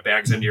gray. You have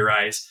bags under your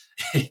eyes.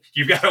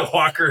 You've got a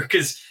walker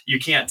because you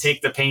can't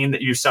take the pain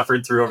that you've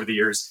suffered through over the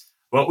years.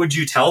 What would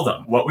you tell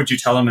them? What would you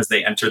tell them as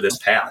they enter this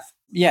path?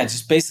 Yeah,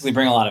 just basically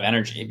bring a lot of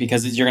energy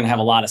because you're going to have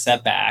a lot of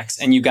setbacks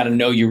and you got to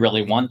know you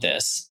really want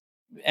this.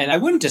 And I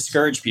wouldn't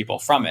discourage people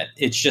from it.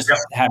 It's just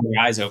having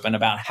your eyes open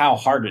about how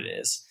hard it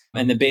is.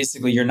 And that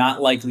basically you're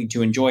not likely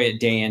to enjoy it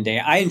day in, day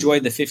out. I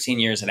enjoyed the 15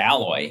 years at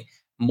Alloy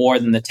more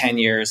than the 10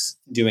 years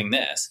doing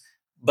this.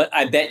 But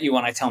I bet you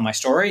when I tell my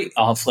story,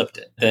 I'll have flipped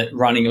it. That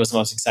running was the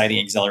most exciting,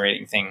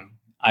 exhilarating thing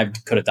I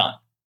could have done.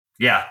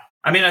 Yeah.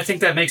 I mean, I think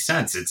that makes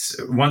sense. It's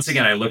once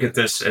again, I look at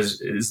this as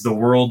the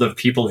world of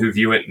people who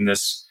view it in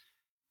this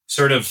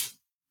sort of,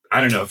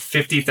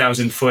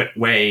 50,000 foot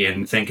way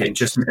and think it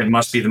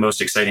must be the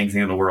most exciting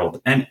thing in the world.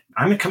 And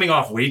I'm coming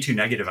off way too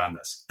negative on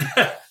this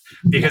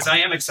because I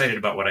am excited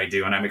about what I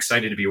do and I'm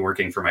excited to be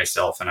working for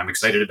myself and I'm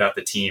excited about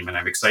the team and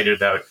I'm excited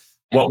about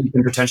what we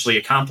can potentially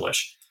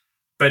accomplish.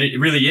 But it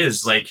really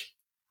is like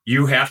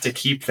you have to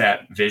keep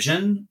that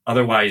vision.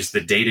 Otherwise,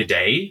 the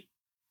day-to-day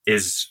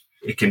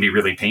it can be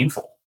really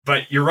painful.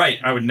 But you're right.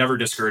 I would never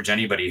discourage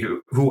anybody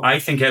who I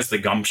think has the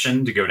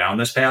gumption to go down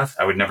this path.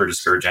 I would never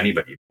discourage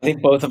anybody. I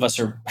think both of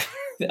us are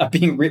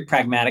being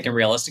pragmatic and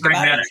realistic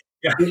about it.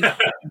 Yeah.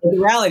 The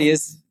reality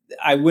is,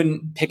 I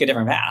wouldn't pick a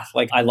different path.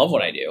 Like, I love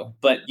what I do,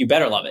 but you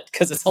better love it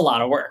because it's a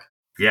lot of work.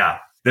 Yeah.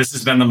 This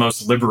has been the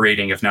most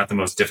liberating, if not the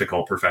most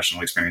difficult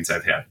professional experience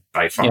I've had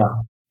by far.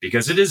 Yeah.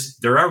 Because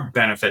there are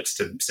benefits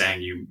to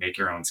saying you make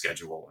your own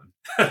schedule.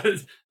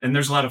 And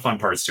there's a lot of fun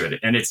parts to it.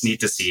 And it's neat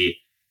to see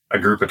a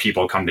group of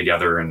people come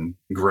together and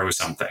grow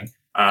something.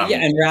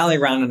 And rally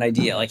around an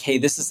idea like, hey,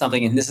 this is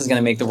something and this is going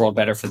to make the world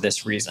better for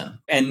this reason.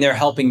 And they're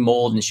helping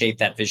mold and shape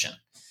that vision.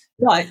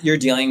 But you're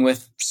dealing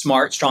with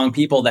smart, strong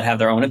people that have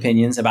their own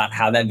opinions about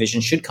how that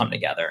vision should come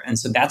together. And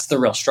so that's the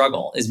real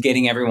struggle, is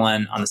getting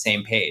everyone on the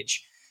same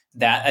page.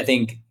 That, I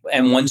think,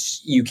 and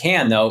once you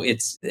can, though,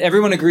 it's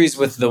everyone agrees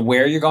with the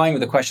where you're going, but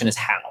the question is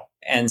how.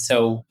 And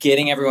so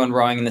getting everyone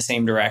rowing in the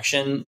same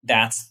direction,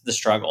 that's the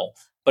struggle.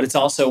 But it's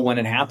also when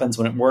it happens,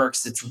 when it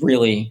works, it's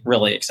really,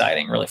 really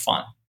exciting, really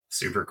fun.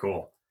 Super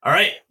cool. All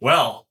right.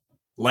 Well,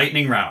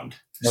 lightning round.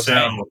 Okay.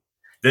 So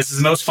this is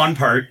the most fun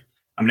part.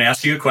 I'm going to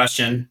ask you a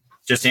question.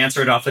 Just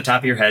answer it off the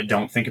top of your head.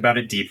 Don't think about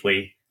it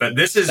deeply. But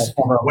this is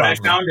what I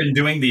found in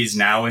doing these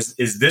now is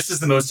this is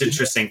the most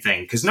interesting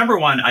thing. Because number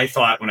one, I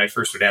thought when I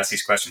first would ask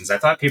these questions, I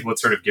thought people would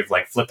sort of give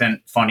like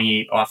flippant,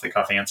 funny, off the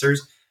cuff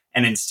answers.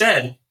 And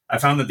instead, I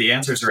found that the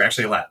answers are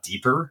actually a lot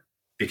deeper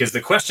because the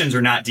questions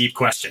are not deep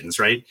questions,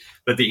 right?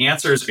 But the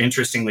answers,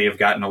 interestingly, have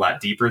gotten a lot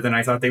deeper than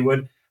I thought they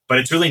would. But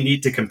it's really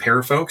neat to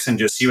compare folks and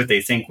just see what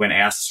they think when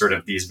asked sort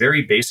of these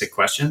very basic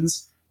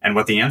questions and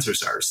what the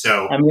answers are.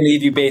 So I'm going to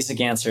give you basic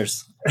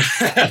answers.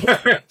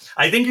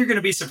 I think you're going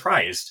to be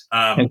surprised.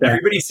 Okay.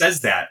 Everybody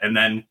says that. And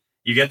then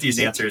you get these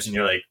answers and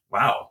you're like,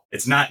 wow,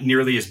 it's not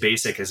nearly as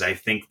basic as I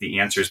think the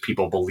answers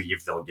people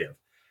believe they'll give.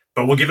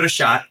 But we'll give it a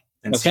shot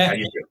and see how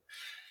you do.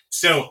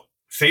 So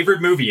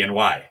favorite movie and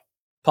why?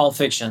 Pulp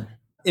Fiction.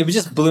 It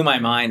just blew my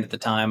mind at the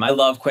time. I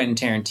love Quentin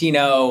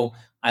Tarantino.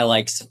 I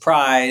like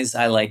surprise.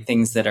 I like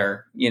things that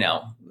are,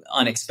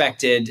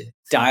 unexpected,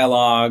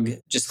 dialogue,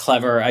 just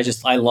clever.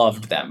 I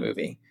loved that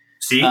movie.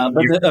 See,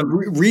 but a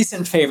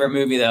recent favorite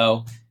movie,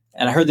 though,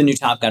 and I heard the new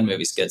Top Gun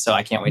movie's good, so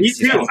I can't wait to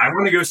see it. Me too. I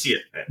want to go see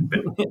it.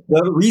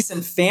 The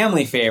recent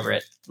family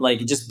favorite,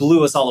 like it just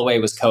blew us all away,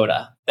 was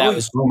Coda. Oh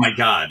my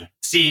God.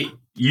 See,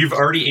 you've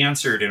already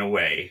answered in a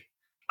way.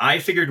 I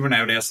figured when I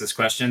would ask this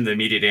question, the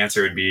immediate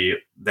answer would be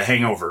The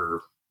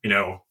Hangover,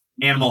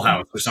 Animal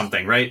House or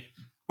something, right?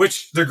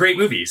 Which they're great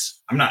movies.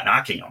 I'm not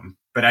knocking them,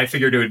 but I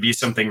figured it would be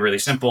something really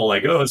simple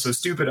like, oh, it's so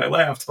stupid, I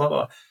laughed, blah,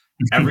 blah.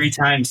 Every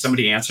time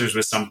somebody answers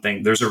with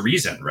something, there's a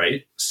reason,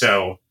 right?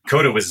 So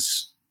Coda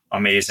was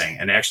amazing.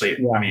 And actually,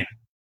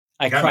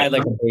 I cried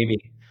like a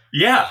baby.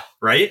 Yeah,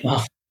 right?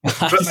 Oh,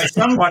 but my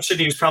son watched it,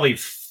 he was probably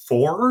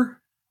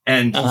 4,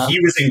 and he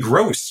was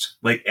engrossed,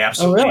 like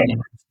absolutely. Oh, really?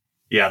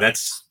 Yeah,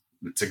 it's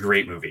a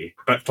great movie.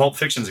 But Pulp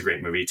Fiction's a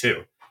great movie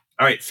too.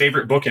 All right,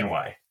 favorite book and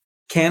why?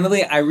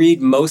 Candidly, I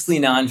read mostly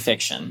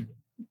nonfiction.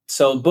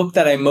 So the book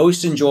that I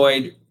most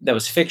enjoyed that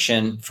was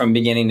fiction from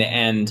beginning to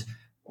end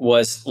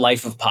was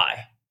Life of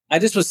Pi. I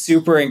just was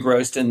super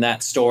engrossed in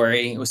that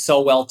story. It was so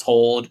well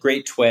told,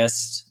 great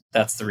twist.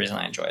 That's the reason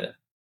I enjoyed it.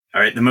 All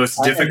right, the most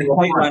difficult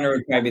White Runner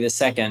would probably be the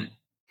second.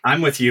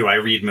 I'm with you. I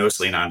read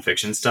mostly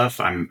nonfiction stuff.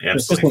 I'm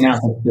absolutely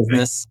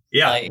business.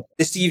 Yeah.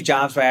 The Steve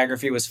Jobs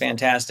biography was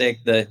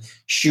fantastic. The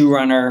Shoe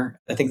Runner,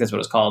 I think that's what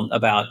it's called,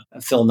 about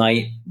Phil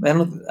Knight.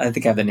 I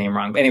think I have the name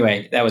wrong. But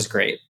anyway, that was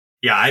great.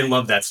 Yeah, I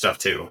love that stuff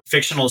too.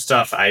 Fictional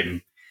stuff,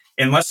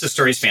 unless the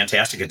story's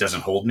fantastic, it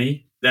doesn't hold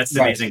me. That's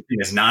the amazing thing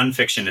is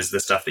nonfiction is the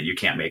stuff that you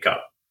can't make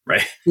up,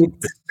 right? If you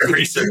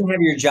didn't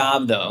have your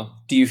job, though,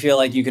 do you feel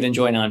like you could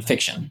enjoy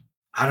nonfiction?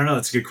 I don't know.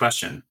 That's a good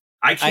question.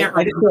 I just feel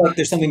like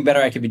there's something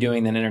better I could be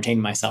doing than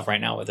entertaining myself right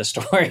now with a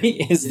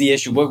story is the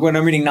issue. But when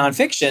I'm reading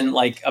nonfiction,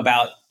 like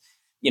about,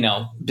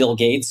 Bill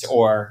Gates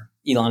or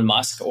Elon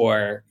Musk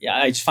or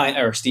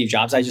or Steve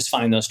Jobs, I just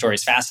find those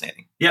stories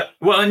fascinating. Yeah.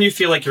 Well, and you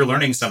feel like you're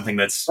learning something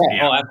that's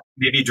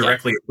maybe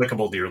directly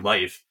applicable to your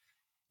life.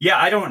 Yeah,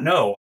 I don't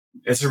know.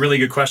 It's a really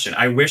good question.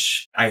 I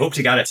hope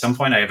to God at some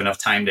point I have enough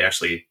time to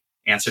actually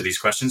answer these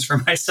questions for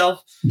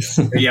myself.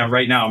 But yeah,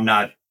 right now I'm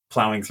not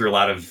plowing through a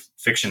lot of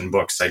fiction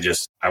books.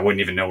 I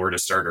wouldn't even know where to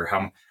start or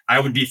how. I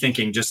would be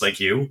thinking just like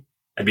you.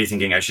 I'd be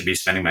thinking I should be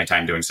spending my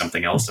time doing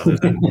something else other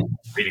than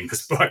reading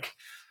this book.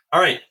 All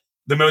right.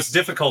 The most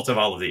difficult of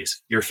all of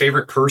these, your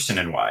favorite person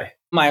and why?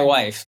 My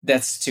wife.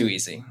 That's too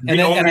easy.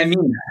 And I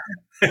mean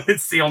that.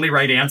 It's the only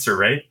right answer,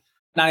 right?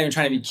 Not even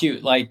trying to be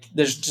cute. Like,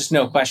 there's just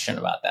no question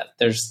about that.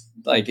 There's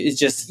it's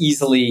just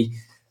easily,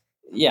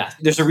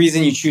 there's a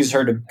reason you choose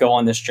her to go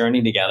on this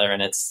journey together.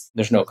 And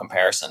there's no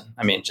comparison.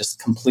 I mean,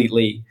 just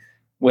completely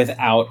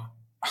without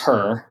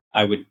her,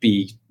 I would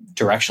be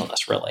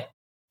directionless, really.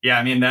 Yeah.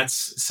 I mean,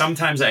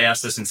 sometimes I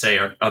ask this and say,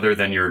 other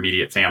than your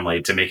immediate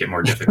family to make it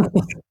more difficult,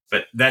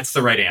 but that's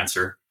the right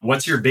answer.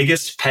 What's your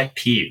biggest pet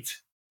peeve?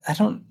 I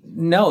don't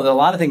know. There are a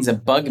lot of things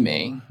that bug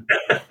me.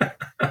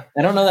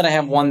 I don't know that I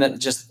have one that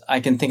just I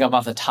can think of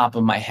off the top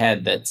of my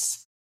head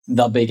that's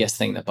the biggest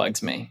thing that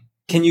bugs me.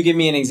 Can you give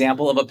me an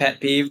example of a pet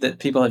peeve that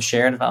people have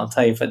shared? I'll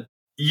tell you if it...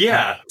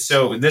 Yeah.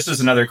 So this is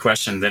another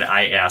question that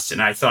I asked,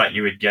 and I thought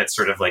you would get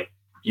sort of like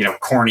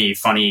corny,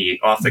 funny,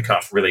 off the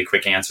cuff, really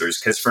quick answers.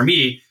 Because for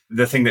me,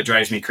 the thing that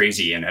drives me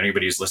crazy, and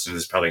anybody who's listening to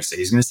this probably say,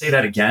 he's going to say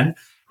that again,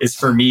 is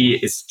for me,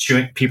 it's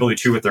people who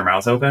chew with their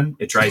mouth open.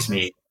 It drives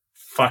me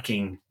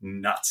fucking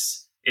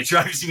nuts. It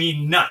drives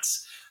me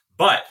nuts.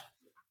 But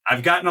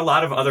I've gotten a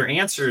lot of other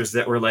answers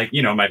that were like,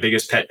 my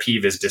biggest pet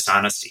peeve is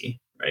dishonesty,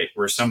 right?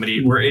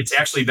 Where it's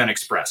actually been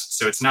expressed.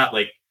 So it's not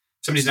like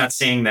somebody's not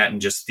saying that in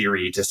just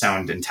theory to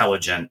sound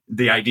intelligent.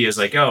 The idea is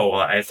like, oh, well,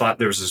 I thought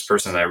there was this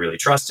person that I really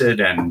trusted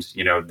and,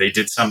 they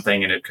did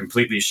something and it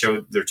completely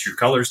showed their true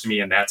colors to me.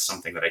 And that's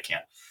something that I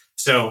can't.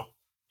 So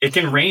it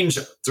can range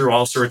through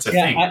all sorts of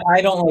things.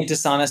 I don't like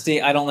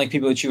dishonesty. I don't like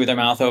people who chew with their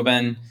mouth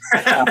open.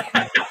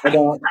 I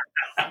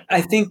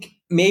think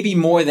maybe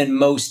more than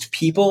most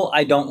people,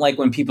 I don't like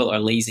when people are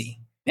lazy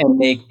and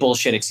make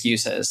bullshit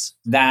excuses.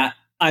 That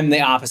I'm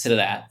the opposite of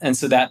that. And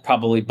so that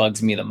probably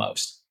bugs me the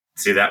most.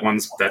 See,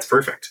 that's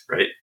perfect,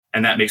 right?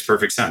 And that makes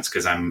perfect sense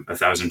because I'm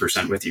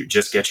 1,000% with you.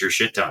 Just get your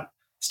shit done.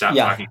 Stop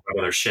talking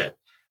about other shit.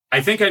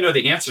 I think I know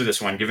the answer to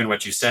this one, given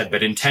what you said,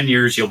 but in 10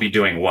 years, you'll be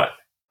doing what?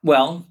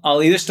 Well,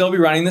 I'll either still be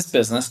running this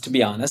business, to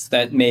be honest.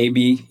 That may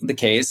be the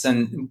case.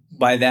 And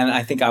by then,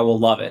 I think I will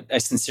love it.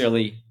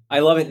 I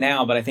love it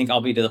now, but I think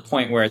I'll be to the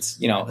point where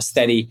it's, a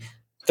steady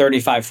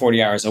 35,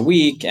 40 hours a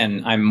week.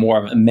 And I'm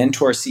more of a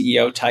mentor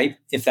CEO type,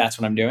 if that's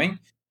what I'm doing.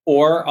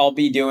 Or I'll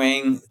be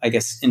doing, I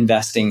guess,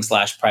 investing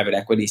 / private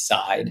equity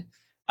side.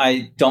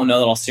 I don't know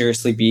that I'll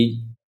seriously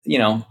be,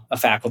 a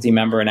faculty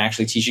member and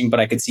actually teaching, but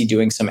I could see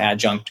doing some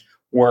adjunct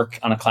work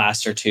on a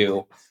class or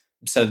two.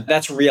 So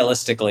that's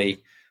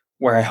realistically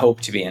where I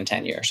hope to be in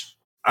 10 years.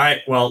 All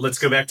right. Well, let's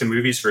go back to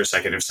movies for a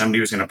second. If somebody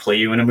was going to play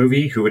you in a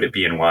movie, who would it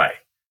be and why?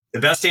 The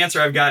best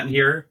answer I've gotten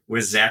here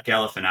was Zach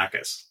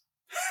Galifianakis.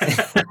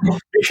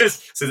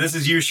 So this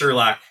is you,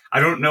 Sherlock. I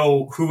don't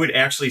know who would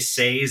actually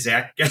say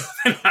Zach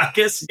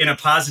Galifianakis in a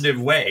positive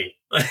way.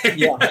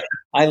 Yeah,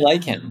 I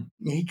like him.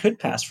 He could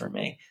pass for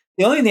me.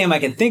 The only name I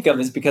can think of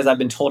is because I've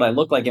been told I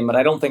look like him, but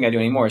I don't think I do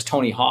anymore, is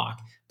Tony Hawk.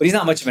 But he's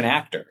not much of an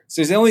actor.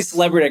 So he's the only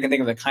celebrity I can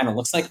think of that kind of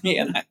looks like me.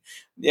 And I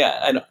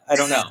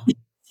don't know.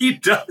 He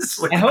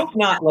does. I hope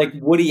not like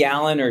Woody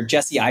Allen or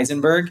Jesse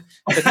Eisenberg.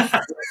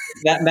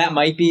 That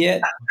might be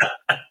it.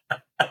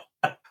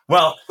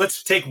 Well,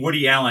 let's take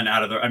Woody Allen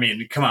out of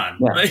come on.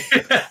 Yeah.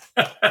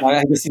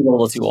 I guess he's a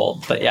little too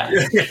old, but yeah.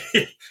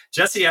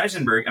 Jesse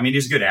Eisenberg,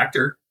 he's a good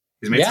actor.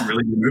 He's made some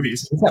really good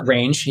movies. He's got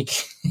range.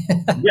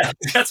 Yeah,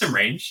 he's got some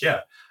range, yeah.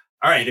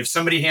 All right, if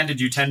somebody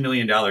handed you $10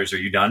 million, are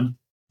you done?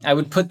 I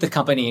would put the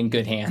company in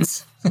good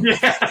hands.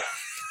 Yeah.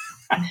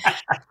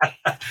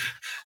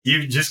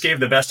 You just gave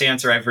the best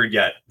answer I've heard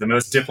yet. The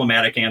most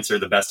diplomatic answer,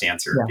 the best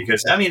answer. Yeah.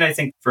 Because, I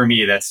think for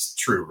me, that's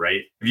true,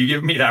 right? If you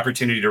give me the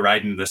opportunity to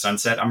ride into the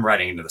sunset, I'm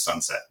riding into the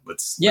sunset.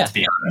 Let's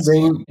be honest.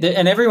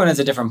 And everyone has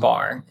a different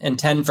bar. And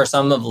 10 for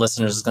some of the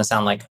listeners is going to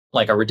sound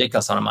like a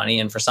ridiculous amount of money.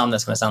 And for some,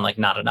 that's going to sound like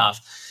not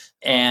enough.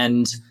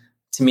 And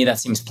to me, that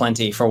seems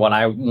plenty for what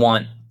I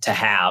want to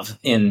have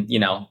in,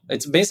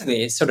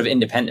 it's sort of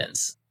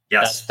independence.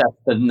 Yes. That's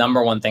the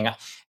number one thing.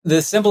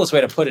 The simplest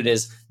way to put it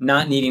is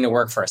not needing to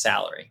work for a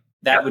salary.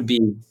 That would be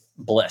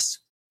bliss.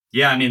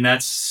 Yeah,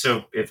 that's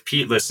so. If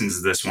Pete listens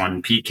to this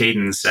one, Pete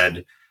Caden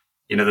said,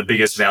 the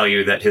biggest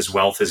value that his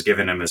wealth has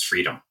given him is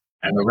freedom.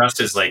 And the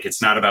rest is like,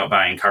 it's not about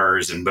buying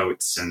cars and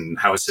boats and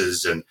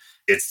houses. And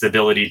it's the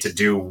ability to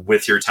do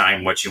with your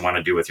time what you want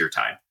to do with your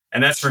time.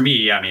 And that's for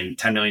me.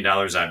 $10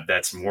 million,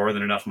 that's more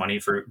than enough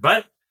money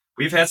but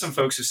we've had some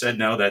folks who said,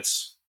 no,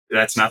 that's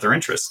not their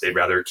interest. They'd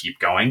rather keep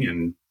going.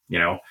 And,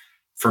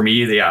 for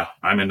me,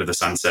 I'm into the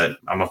sunset.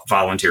 I'm a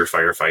volunteer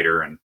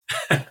firefighter and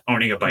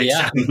owning a bike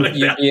shop. Like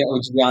that. Yeah,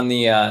 which is on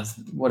the,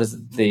 what is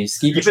it? The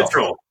ski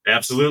patrol.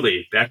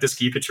 Absolutely. Back to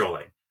ski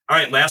patrolling. All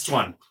right, last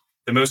one.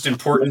 The most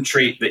important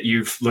trait that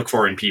you look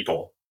for in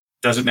people.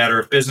 Doesn't matter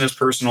if business,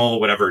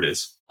 personal, whatever it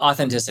is.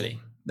 Authenticity.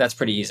 That's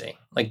pretty easy.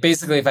 Like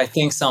basically, if I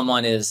think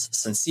someone is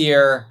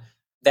sincere,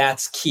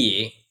 that's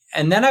key.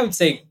 And then I would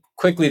say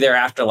quickly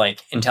thereafter,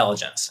 like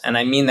intelligence. And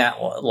I mean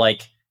that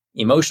like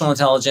emotional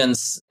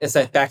intelligence. It's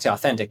like back to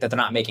authentic, that they're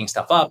not making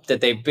stuff up,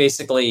 that they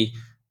basically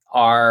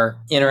are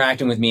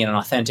interacting with me in an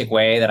authentic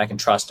way that I can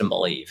trust and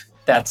believe.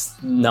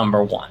 That's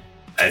number one.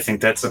 I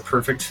think that's a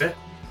perfect fit.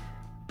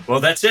 Well,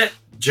 that's it.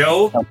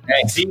 Joe,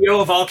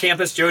 CEO of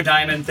AllCampus, Joe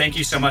Diamond, thank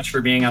you so much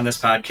for being on this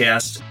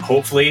podcast.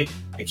 Hopefully,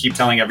 I keep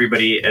telling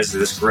everybody as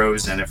this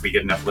grows, and if we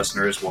get enough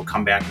listeners, we'll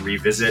come back and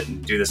revisit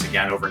and do this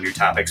again over new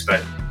topics.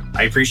 But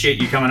I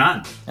appreciate you coming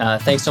on.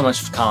 Thanks so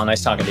much, Colin.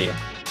 Nice talking to you.